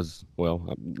game because,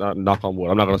 well, knock on wood.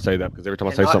 I'm not going to say that because every time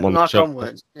I say something on the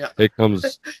show, it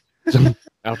comes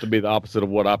out to be the opposite of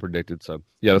what I predicted. So,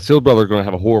 yeah, the Seals brothers are going to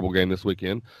have a horrible game this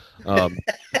weekend. I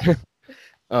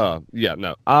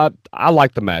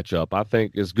like the matchup. I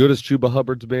think as good as Chuba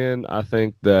Hubbard's been, I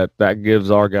think that gives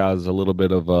our guys a little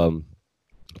bit of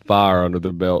fire under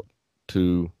their belt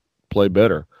to play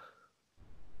better.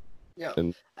 Yeah,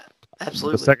 and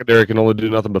absolutely. The secondary can only do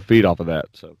nothing but feed off of that.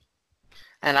 So,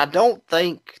 and I don't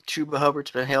think Chuba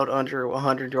Hubbard's been held under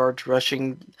 100 yards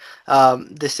rushing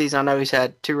this season. I know he's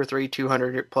had 2 or 3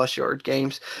 200-plus yard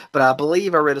games, but I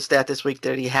believe I read a stat this week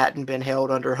that he hadn't been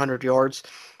held under 100 yards.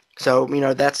 So,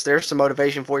 there's some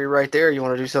motivation for you right there. You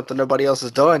want to do something nobody else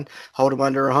has done, hold him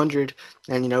under 100.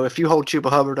 And, if you hold Chuba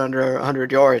Hubbard under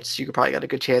 100 yards, you could probably got a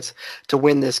good chance to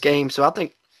win this game. So I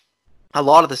think a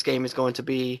lot of this game is going to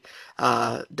be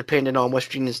dependent on West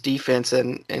Virginia's defense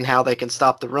and how they can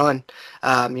stop the run.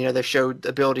 They've showed the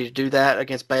ability to do that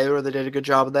against Baylor. They did a good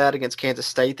job of that. Against Kansas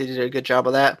State, they did a good job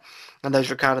of that. And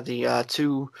those are kind of the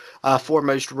two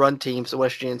foremost run teams the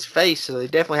West Virginians face. So they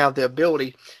definitely have the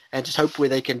ability, and just hopefully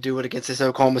they can do it against this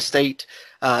Oklahoma State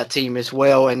team as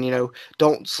well. And,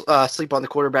 don't sleep on the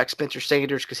quarterback, Spencer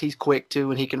Sanders, because he's quick too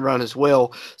and he can run as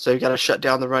well. So you got to shut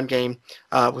down the run game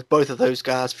with both of those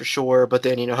guys for sure. But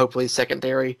then, hopefully the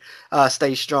secondary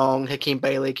stays strong. Hakeem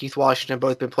Bailey, Keith Washington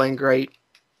both been playing great.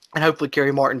 And hopefully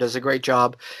Kerry Martin does a great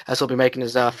job as he'll be making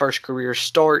his first career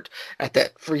start at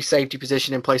that free safety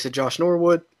position in place of Josh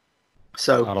Norwood.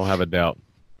 So I don't have a doubt.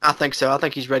 I think so. I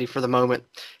think he's ready for the moment.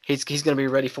 He's going to be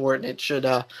ready for it, and it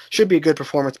should be a good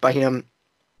performance by him.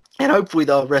 And hopefully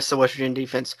the rest of the West Virginia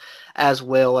defense as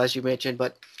well, as you mentioned.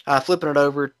 But flipping it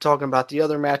over, talking about the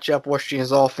other matchup, West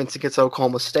Virginia's offense against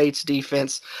Oklahoma State's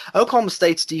defense. Oklahoma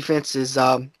State's defense is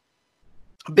a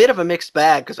bit of a mixed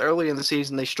bag because early in the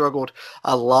season they struggled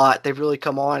a lot. They've really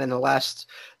come on in the last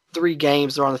 3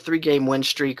 games. They're on a 3-game win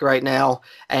streak right now,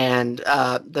 and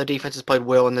the defense has played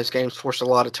well in those games, forced a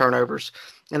lot of turnovers.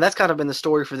 And that's kind of been the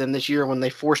story for them this year. When they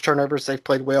force turnovers, they've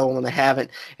played well. And when they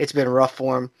haven't, it's been rough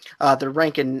for them. They're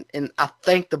ranking in, I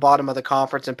think, the bottom of the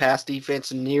conference in pass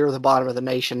defense and near the bottom of the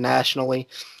nation nationally.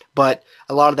 But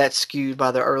a lot of that's skewed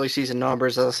by the early season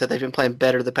numbers. As I said, they've been playing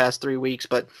better the past 3 weeks.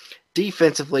 But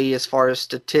defensively, as far as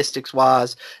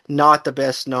statistics-wise, not the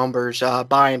best numbers.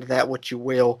 Buy into that what you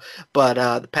will. But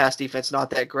the pass defense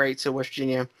not that great. So West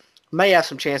Virginia may have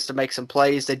some chance to make some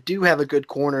plays. They do have a good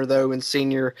corner, though, in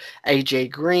senior A.J.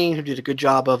 Green, who did a good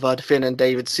job of defending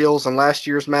David Sills in last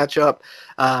year's matchup.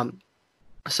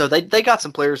 So they got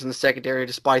some players in the secondary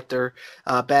despite their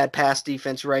bad pass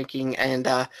defense ranking. And,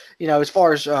 as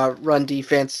far as run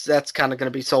defense, that's kind of going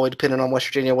to be solely dependent on West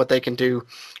Virginia, what they can do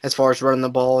as far as running the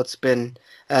ball. It's been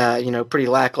pretty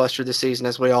lackluster this season,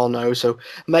 as we all know. So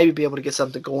maybe be able to get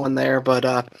something going there. But,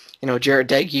 Jarrett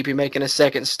Dagey be making a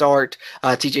second start.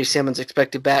 TJ Simmons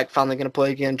expected back, finally going to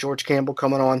play again. George Campbell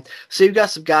coming on. So you've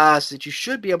got some guys that you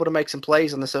should be able to make some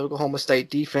plays on this Oklahoma State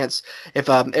defense if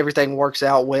everything works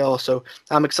out well. So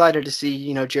I'm excited to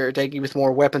see, Jarrett Dagey with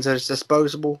more weapons at his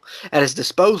disposal,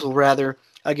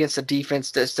 against a defense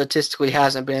that statistically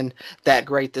hasn't been that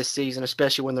great this season,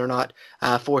 especially when they're not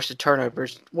forced to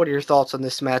turnovers. What are your thoughts on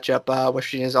this matchup, West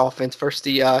Virginia's offense versus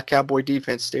the Cowboy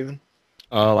defense, Steven?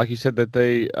 Like you said, that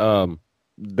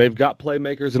they've got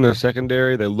playmakers in their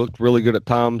secondary. They looked really good at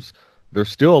times they're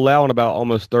still allowing about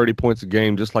almost 30 points a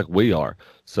game, just like we are.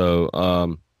 So,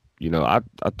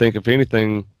 I think if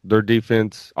anything, our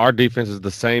defense is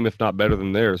the same, if not better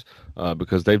than theirs,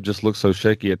 because they've just looked so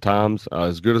shaky at times.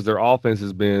 As good as their offense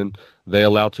has been, they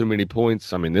allow too many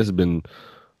points. I mean, this has been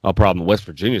a problem West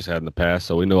Virginia's had in the past,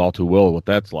 so we know all too well what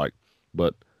that's like.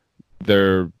 But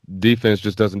their defense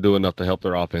just doesn't do enough to help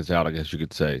their offense out, I guess you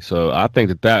could say. So I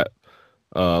think that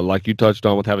like you touched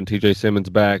on with having T.J. Simmons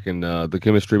back and the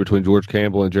chemistry between George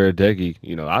Campbell and Jared Deggy,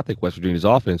 I think West Virginia's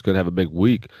offense could have a big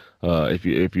week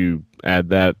if you add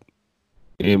that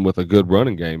in with a good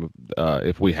running game.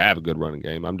 If we have a good running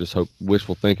game, I'm just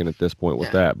wishful thinking at this point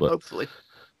with that. But hopefully,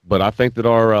 but I think that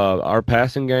our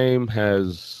passing game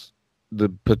has the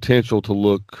potential to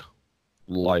look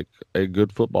like a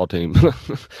good football team.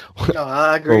 No,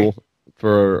 I agree.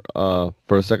 For a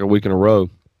second week in a row.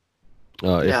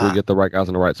 If we get the right guys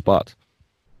in the right spots.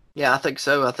 Yeah, I think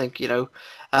so. I think, you've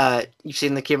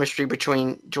seen the chemistry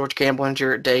between George Campbell and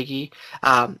Jarrett Dagey.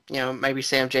 Maybe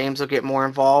Sam James will get more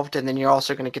involved, and then you're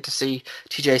also going to get to see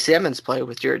T.J. Simmons play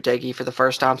with Jarrett Dagey for the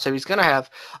first time. So he's going to have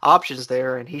options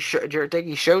there, and Jarrett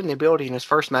Dagey showed the ability in his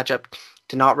first matchup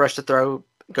to not rush the throw,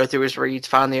 go through his reads,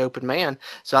 find the open man.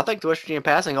 So I think the West Virginia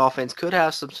passing offense could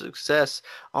have some success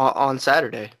on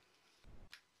Saturday.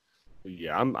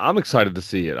 Yeah, I'm excited to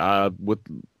see it.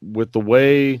 With the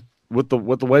way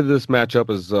this matchup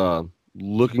is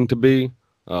looking to be,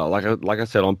 like I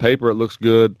said, on paper it looks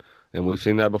good, and we've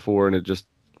seen that before, and it just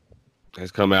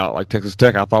has come out like Texas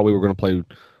Tech. I thought we were going to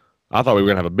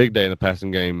have a big day in the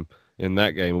passing game in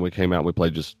that game, and we came out and we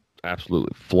played just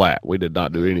absolutely flat. We did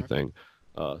not do anything.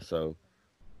 So,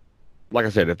 like I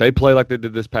said, if they play like they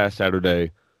did this past Saturday,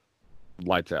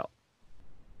 lights out.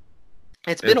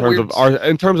 It's been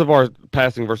in terms of our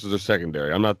passing versus our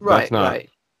secondary. That's not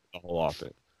the whole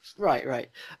offense. Right.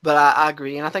 But I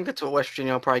agree, and I think that's what West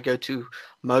Virginia will probably go to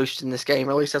most in this game,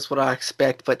 or at least that's what I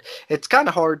expect. But it's kind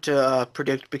of hard to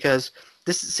predict because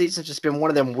this season's just been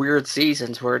one of them weird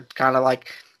seasons where it's kind of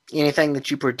like anything that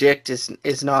you predict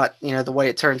is not the way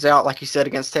it turns out. Like you said,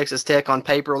 against Texas Tech, on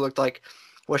paper it looked like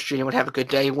West Virginia would have a good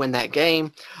day, win that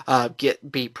game,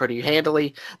 get beat pretty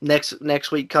handily.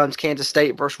 Next week comes Kansas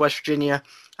State versus West Virginia.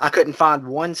 I couldn't find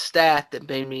one stat that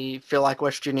made me feel like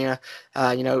West Virginia,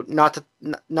 not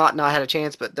had a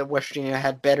chance, but that West Virginia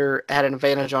had an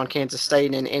advantage on Kansas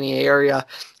State in any area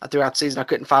throughout the season. I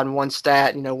couldn't find one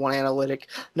stat, one analytic,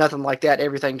 nothing like that.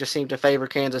 Everything just seemed to favor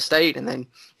Kansas State, and then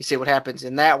you see what happens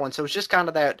in that one. So it's just kind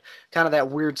of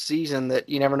that weird season that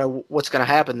you never know what's going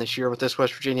to happen this year with this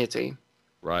West Virginia team.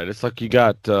 Right. It's like you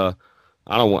got I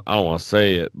don't want to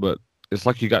say it, but it's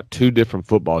like you got two different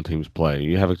football teams playing.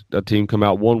 You have a team come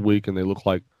out one week and they look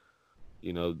like,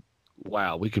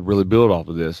 wow, we could really build off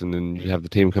of this, and then you have the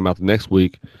team come out the next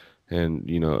week, and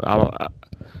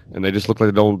and they just look like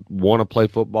they don't want to play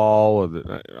football,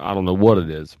 or I don't know what it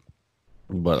is,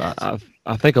 but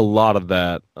I think a lot of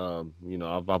that,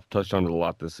 I've touched on it a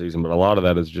lot this season, but a lot of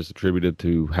that is just attributed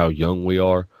to how young we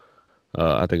are.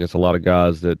 I think it's a lot of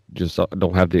guys that just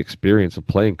don't have the experience of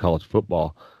playing college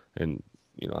football. And,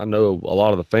 I know a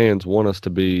lot of the fans want us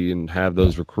to be and have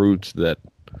those recruits that,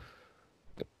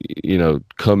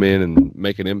 come in and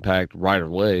make an impact right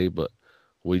away, but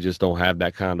we just don't have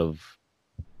that kind of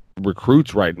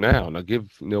recruits right now. Now, give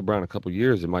Neil Brown a couple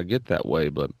years, it might get that way,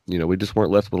 but, we just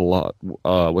weren't left with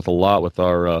a lot with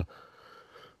our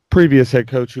previous head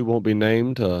coach who won't be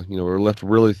named. We're left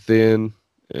really thin.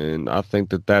 And I think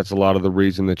that that's a lot of the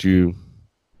reason that you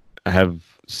have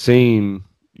seen,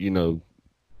 the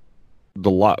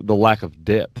lack of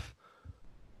depth.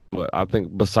 But I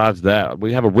think besides that,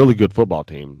 we have a really good football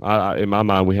team. In my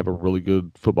mind, we have a really good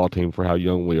football team for how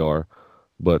young we are.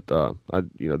 But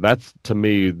that's to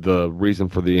me the reason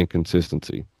for the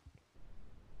inconsistency.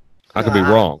 I could be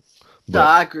wrong. But no,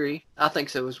 I agree. I think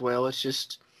so as well. It's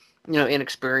just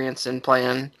inexperience in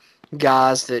playing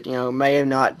guys that may have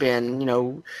not been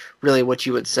really what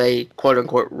you would say quote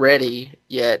unquote ready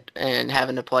yet, and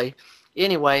having to play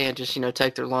anyway and just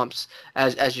take their lumps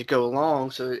as you go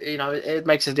along. So it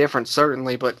makes a difference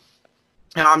certainly, but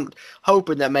I'm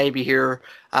hoping that maybe here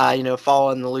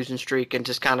following the losing streak and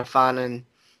just kind of finding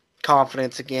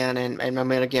confidence again and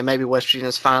momentum again, maybe West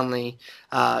Virginia's finally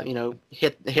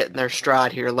hitting their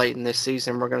stride here late in this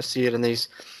season. We're going to see it in these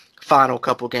final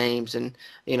couple games, and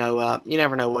you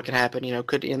never know what can happen.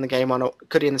 Could end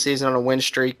the season on a win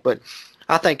streak, but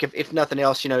I think if nothing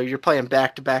else, you're playing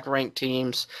back-to-back ranked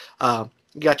teams. You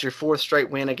got your fourth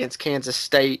straight win against Kansas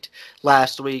State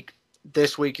last week.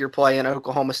 This week you're playing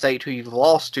Oklahoma State, who you've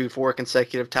lost to 4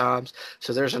 consecutive times.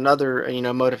 So there's another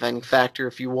motivating factor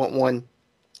if you want one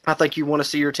I think you want to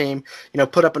see your team,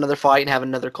 put up another fight and have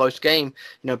another close game.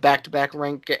 Back-to-back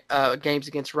ranked games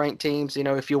against ranked teams.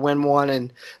 If you win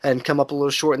one and come up a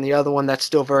little short in the other one, that's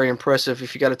still very impressive.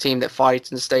 If you got a team that fights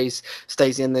and stays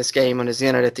in this game and is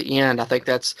in it at the end, I think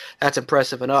that's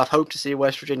impressive enough. Hope to see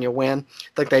West Virginia win. I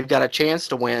think they've got a chance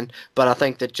to win, but I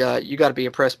think that you got to be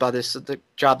impressed by the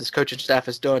job this coaching staff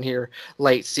has done here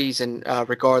late season,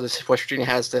 regardless if West Virginia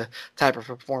has the type of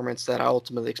performance that I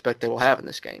ultimately expect they will have in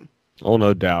this game. Oh,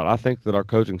 no doubt. I think that our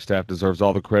coaching staff deserves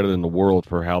all the credit in the world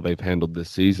for how they've handled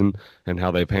this season and how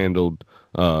they've handled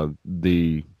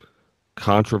the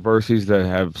controversies that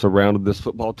have surrounded this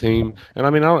football team. And I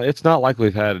mean, it's not like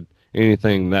we've had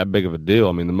anything that big of a deal.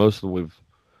 I mean, the most that we've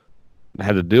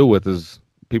had to deal with is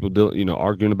people,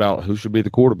 arguing about who should be the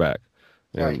quarterback.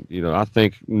 And, Right. I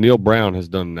think Neil Brown has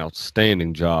done an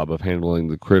outstanding job of handling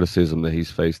the criticism that he's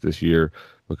faced this year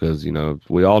because,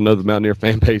 we all know the Mountaineer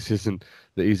fan base isn't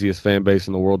the easiest fan base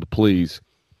in the world to please.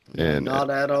 And, Not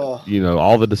at all.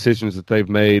 all the decisions that they've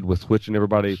made with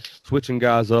switching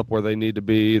guys up where they need to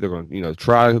be. They're going to,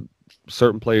 try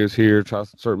certain players here, try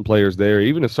certain players there.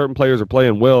 Even if certain players are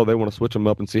playing well, they want to switch them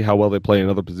up and see how well they play in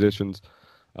other positions.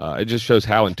 It just shows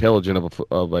how intelligent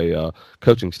of a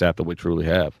coaching staff that we truly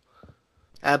have.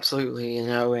 Absolutely,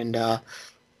 and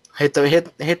hit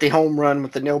the home run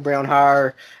with the Neil Brown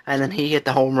hire, and then he hit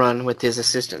the home run with his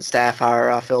assistant staff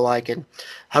hire. I feel like, and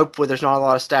hopefully there's not a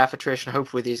lot of staff attrition.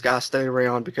 Hopefully these guys stay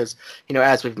around because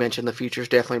as we've mentioned, the future is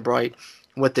definitely bright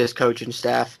with this coaching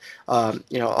staff,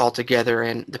 all together,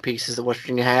 and the pieces that West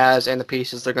Virginia has, and the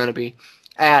pieces they're going to be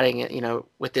adding,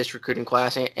 with this recruiting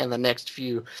class and the next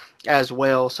few as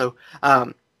well. So,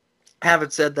 having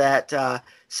said that,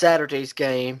 Saturday's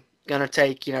game. Going to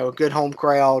take, a good home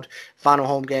crowd, final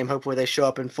home game. Hopefully they show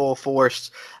up in full force.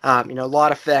 A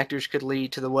lot of factors could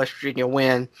lead to the West Virginia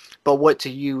win. But what to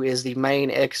you is the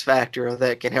main X factor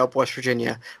that can help West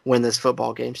Virginia win this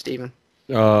football game, Stephen?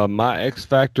 My X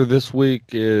factor this week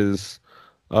is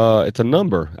it's a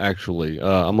number, actually.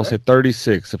 I'm going to say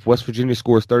 36. If West Virginia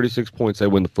scores 36 points, they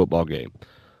win the football game.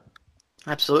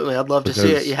 Absolutely. I'd love to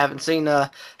see it. You haven't seen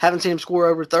him score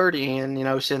over 30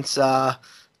 and, since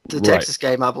the Texas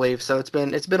game, I believe. So it's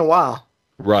been a while.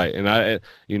 Right, and I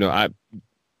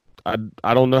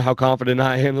don't know how confident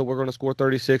I am that we're going to score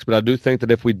 36, but I do think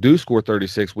that if we do score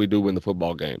 36, we do win the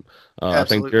football game. I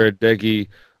think Jared Deggy,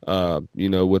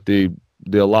 with the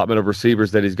allotment of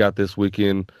receivers that he's got this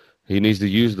weekend, he needs to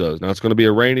use those. Now it's going to be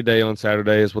a rainy day on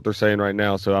Saturday, is what they're saying right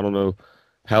now. So I don't know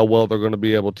how well they're going to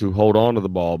be able to hold on to the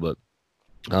ball, but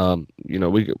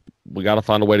we got to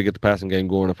find a way to get the passing game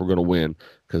going if we're going to win,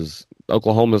 because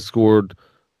Oklahoma's scored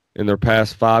in their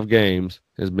past 5 games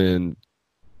has been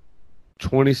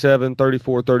 27,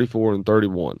 34, 34, and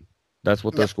 31. That's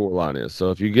what their score line is.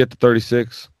 So if you get to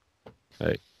 36,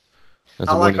 hey,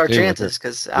 I like our chances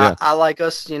because I like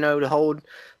us, to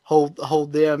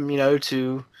hold them,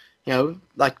 to,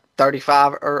 like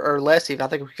 35 or less. Even I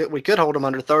think we could hold them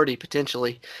under 30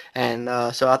 potentially, and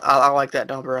so I like that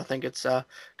number. I think it's a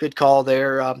good call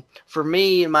there. For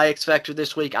me, my X factor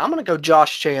this week, I'm going to go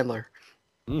Josh Chandler.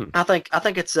 I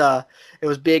think it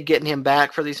was big getting him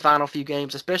back for these final few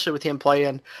games, especially with him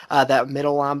playing that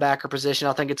middle linebacker position.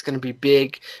 I think it's going to be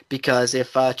big because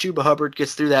if Chuba Hubbard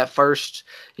gets through that first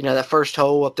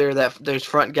hole up there, those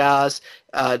front guys,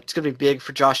 it's going to be big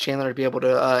for Josh Chandler to be able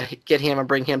to get him and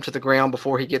bring him to the ground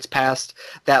before he gets past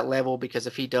that level, because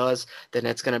if he does, then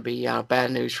it's going to be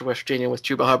bad news for West Virginia with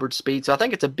Chuba Hubbard's speed. So I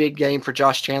think it's a big game for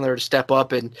Josh Chandler to step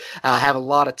up and have a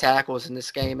lot of tackles in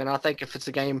this game. And I think if it's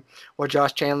a game where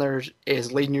Josh Chandler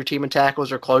is leading your team in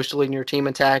tackles or close to leading your team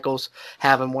in tackles,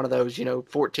 having one of those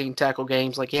 14 tackle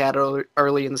games like he had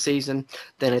early in the season,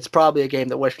 then it's probably a game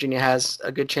that West Virginia has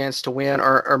a good chance to win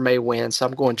or may win. So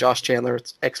I'm going Josh Chandler.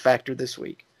 It's X factor this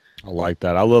week. I like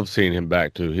that. I love seeing him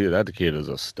back too. That kid is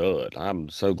a stud. I'm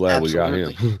so glad we got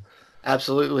him.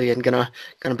 Absolutely, and gonna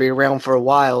be around for a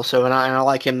while. So, and I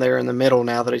like him there in the middle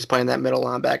now that he's playing that middle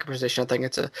linebacker position. I think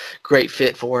it's a great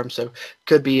fit for him. So,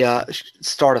 could be a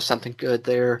start of something good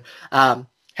there.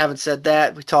 Having said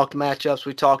that, we talked matchups,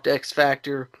 we talked X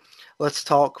factor. Let's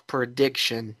talk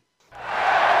prediction.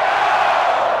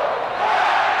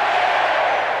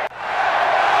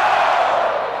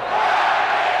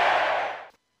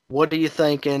 What are you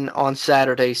thinking on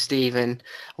Saturday, Stephen?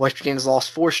 West Virginia's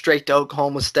lost 4 straight to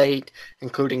Oklahoma State,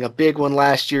 including a big one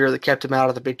last year that kept them out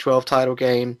of the Big 12 title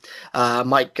game.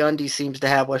 Mike Gundy seems to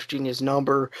have West Virginia's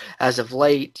number as of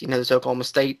late. This Oklahoma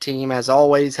State team, as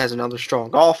always, has another strong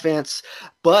offense.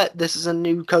 But this is a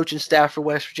new coaching staff for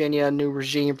West Virginia, a new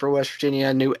regime for West Virginia,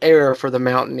 a new era for the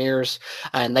Mountaineers,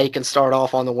 and they can start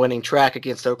off on the winning track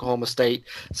against Oklahoma State,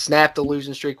 snap the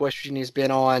losing streak West Virginia's been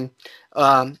on,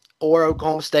 or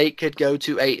Oklahoma State could go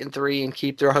to 8-3 and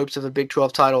keep their hopes of a Big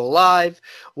 12 title alive,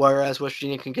 whereas West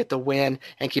Virginia can get the win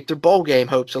and keep their bowl game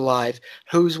hopes alive.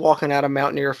 Who's walking out of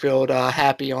Mountaineer Field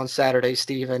happy on Saturday,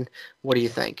 Stephen? What do you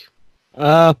think?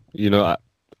 I'm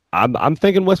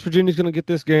thinking West Virginia's going to get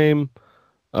this game,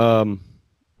 and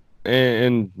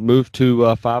move to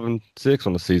 5-6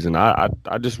 on the season. I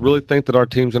just really think that our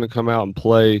team's going to come out and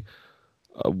play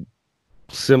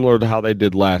similar to how they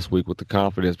did last week with the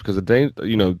confidence, because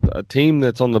a team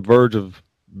that's on the verge of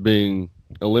being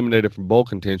eliminated from bowl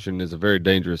contention is a very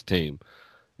dangerous team.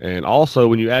 And also,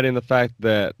 when you add in the fact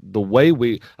that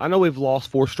I know we've lost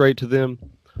 4 straight to them,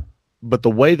 but the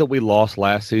way that we lost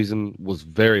last season was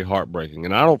very heartbreaking.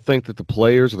 And I don't think that the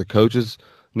players or the coaches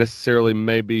necessarily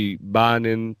may be buying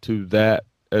into that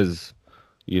as,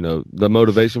 the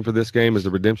motivation for this game is the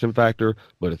redemption factor.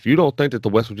 But if you don't think that the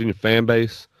West Virginia fan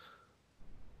base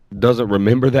doesn't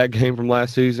remember that game from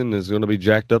last season is going to be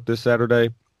jacked up this Saturday,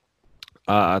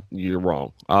 you're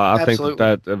wrong. I think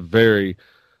that's a very,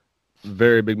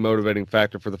 very big motivating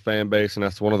factor for the fan base, and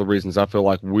that's one of the reasons I feel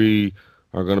like we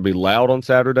are going to be loud on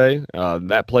Saturday.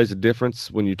 That plays a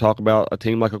difference when you talk about a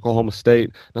team like Oklahoma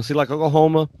State. Now, see, like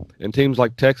Oklahoma and teams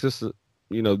like Texas,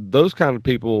 those kind of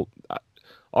people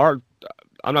are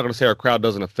 – I'm not going to say our crowd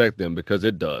doesn't affect them, because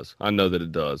it does. I know that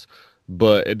it does.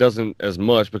 But it doesn't as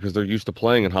much because they're used to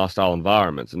playing in hostile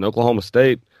environments. And Oklahoma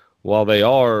State, while they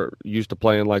are used to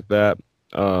playing like that,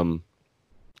 I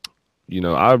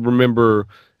remember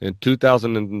in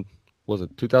 2013,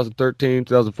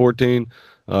 2014,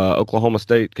 Oklahoma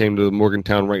State came to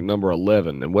Morgantown ranked number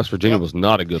 11, and West Virginia was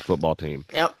not a good football team.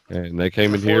 Yep. And they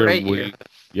came in here, and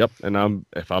and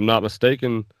if I'm not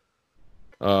mistaken,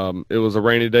 it was a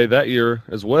rainy day that year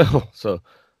as well. So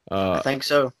I think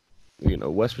so.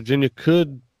 West Virginia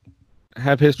could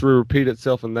have history repeat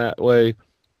itself in that way.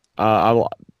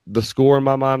 The score in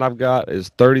my mind I've got is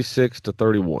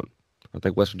 36-31. I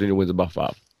think West Virginia wins by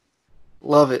 5.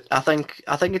 Love it. I think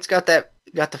it's got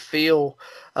the feel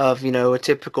of, a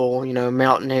typical,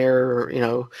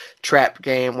 Mountaineer, trap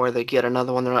game where they get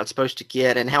another one they're not supposed to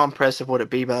get. And how impressive would it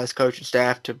be by his coaching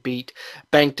staff to beat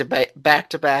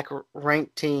back-to-back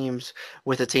ranked teams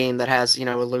with a team that has,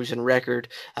 a losing record?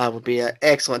 Would be an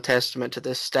excellent testament to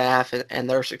this staff and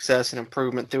their success and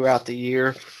improvement throughout the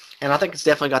year. And I think it's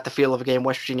definitely got the feel of a game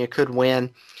West Virginia could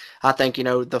win. I think,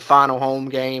 the final home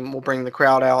game will bring the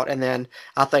crowd out. And then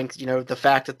I think, the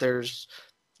fact that there's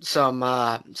some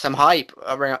hype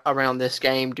around this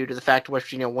game due to the fact West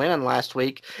Virginia winning last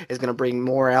week is going to bring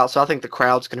more out. So I think the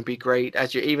crowd's going to be great.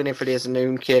 Even if it is a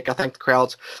noon kick, I think the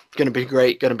crowd's going to be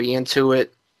great, going to be into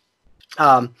it.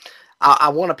 I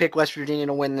want to pick West Virginia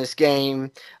to win this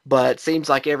game, but it seems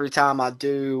like every time I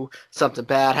do, something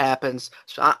bad happens.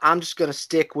 So I'm just going to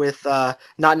stick with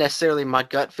not necessarily my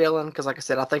gut feeling, because like I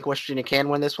said, I think West Virginia can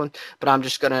win this one, but I'm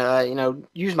just going to,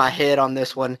 use my head on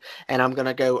this one, and I'm going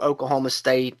to go Oklahoma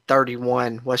State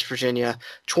 31, West Virginia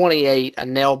 28, a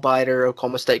nail-biter,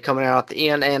 Oklahoma State coming out at the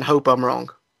end, and hope I'm wrong.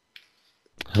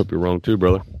 I hope you're wrong too,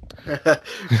 brother.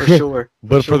 For sure.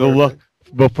 For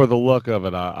the luck of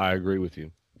it, I agree with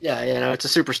you. Yeah, it's a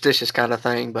superstitious kind of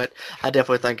thing, but I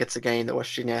definitely think it's a game that West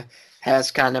Virginia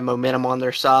has kind of momentum on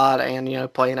their side,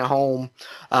 and playing at home,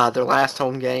 their last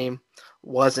home game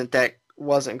wasn't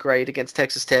great against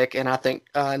Texas Tech, and I think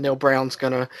Neil Brown's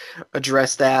going to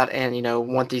address that and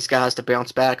want these guys to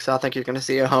bounce back. So I think you're going to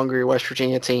see a hungry West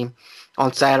Virginia team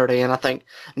on Saturday, and I think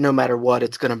no matter what,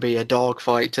 it's going to be a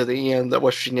dogfight to the end that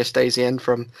West Virginia stays in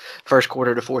from first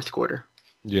quarter to fourth quarter.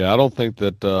 Yeah, I don't think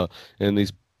that in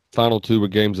these final 2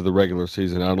 games of the regular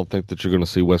season, I don't think that you're going to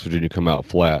see West Virginia come out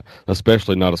flat,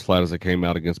 especially not as flat as they came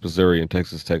out against Missouri and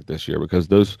Texas Tech this year, because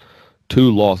those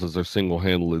 2 losses are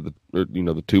single-handedly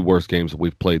the 2 worst games that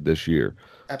we've played this year.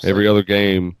 Absolutely. Every other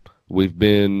game, we've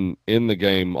been in the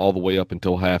game all the way up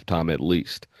until halftime at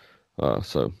least.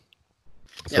 So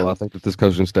I think that this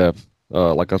coaching staff,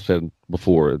 like I said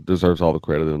before, it deserves all the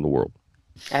credit in the world.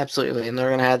 Absolutely, and they're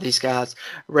going to have these guys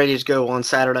ready to go on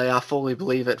Saturday. I fully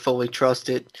believe it, fully trust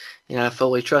it,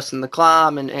 fully trusting the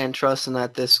climb and trusting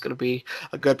that this is going to be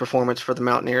a good performance for the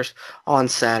Mountaineers on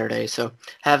Saturday. So,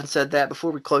 having said that, before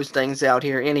we close things out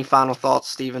here, any final thoughts,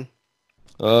 Stephen?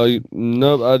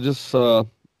 No, I just, to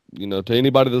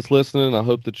anybody that's listening, I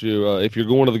hope that you, if you're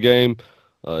going to the game,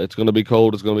 it's going to be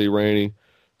cold, it's going to be rainy.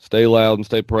 Stay loud and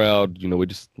stay proud. We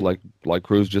just, like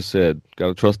Cruz just said, got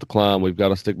to trust the climb. We've got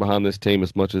to stick behind this team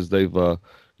as much as they've,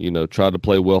 tried to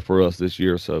play well for us this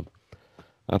year. So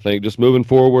I think just moving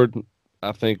forward,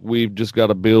 I think we've just got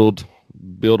to build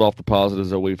off the positives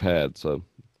that we've had. So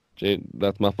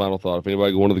that's my final thought. If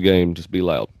anybody going to the game, just be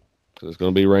loud. 'Cause it's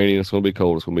going to be rainy. It's going to be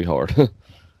cold. It's going to be hard.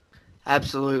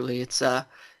 Absolutely. It's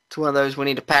one of those, we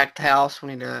need to pack the house. We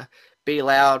need to be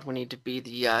loud. We need to be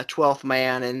the 12th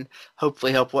man and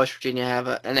hopefully help West Virginia have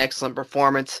an excellent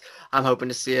performance. I'm hoping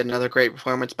to see another great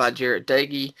performance by Jarrett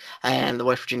Dagey and the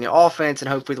West Virginia offense, and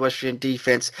hopefully the West Virginia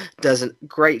defense does a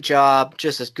great job,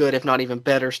 just as good, if not even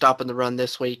better, stopping the run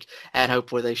this week, and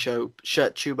hopefully they shut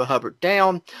Chuba Hubbard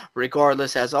down.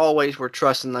 Regardless, as always, we're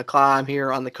trusting the climb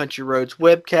here on the Country Roads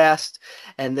webcast,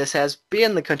 and this has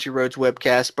been the Country Roads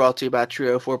webcast, brought to you by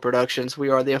Trio 4 Productions. We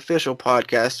are the official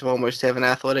podcast of Almost Heaven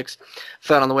Athletics,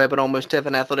 found on the web at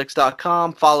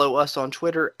almostheavenathletics.com. Follow us on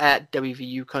Twitter at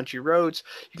WVU Country Roads.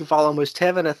 You can follow Almost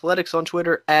Heaven Athletics on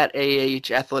Twitter at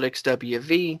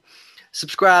AHAthleticsWV.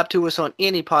 Subscribe to us on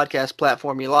any podcast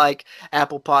platform you like: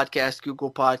 Apple Podcasts,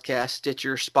 Google Podcasts,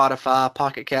 Stitcher, Spotify,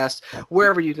 Pocket Cast.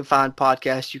 Wherever you can find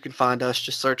podcasts, you can find us.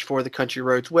 Just search for the Country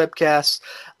Roads webcast.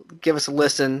 Give us a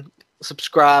listen,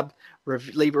 subscribe,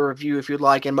 leave a review if you'd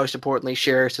like, and most importantly,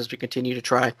 share us as we continue to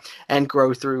try and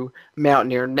grow through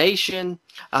Mountaineer Nation.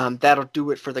 That'll do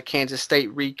it for the Kansas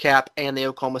State recap and the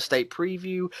Oklahoma State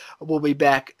preview. We'll be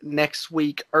back next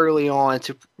week early on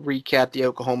to recap the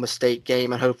Oklahoma State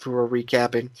game, and hopefully we're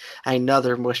recapping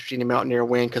another West Virginia Mountaineer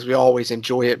win, because we always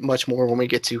enjoy it much more when we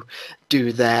get to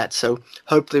do that. So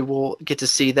hopefully we'll get to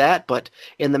see that. But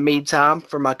in the meantime,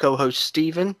 for my co-host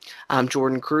Steven, I'm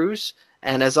Jordan Cruz.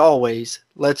 And as always,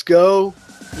 let's go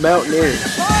Mountaineers.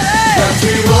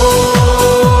 Country road.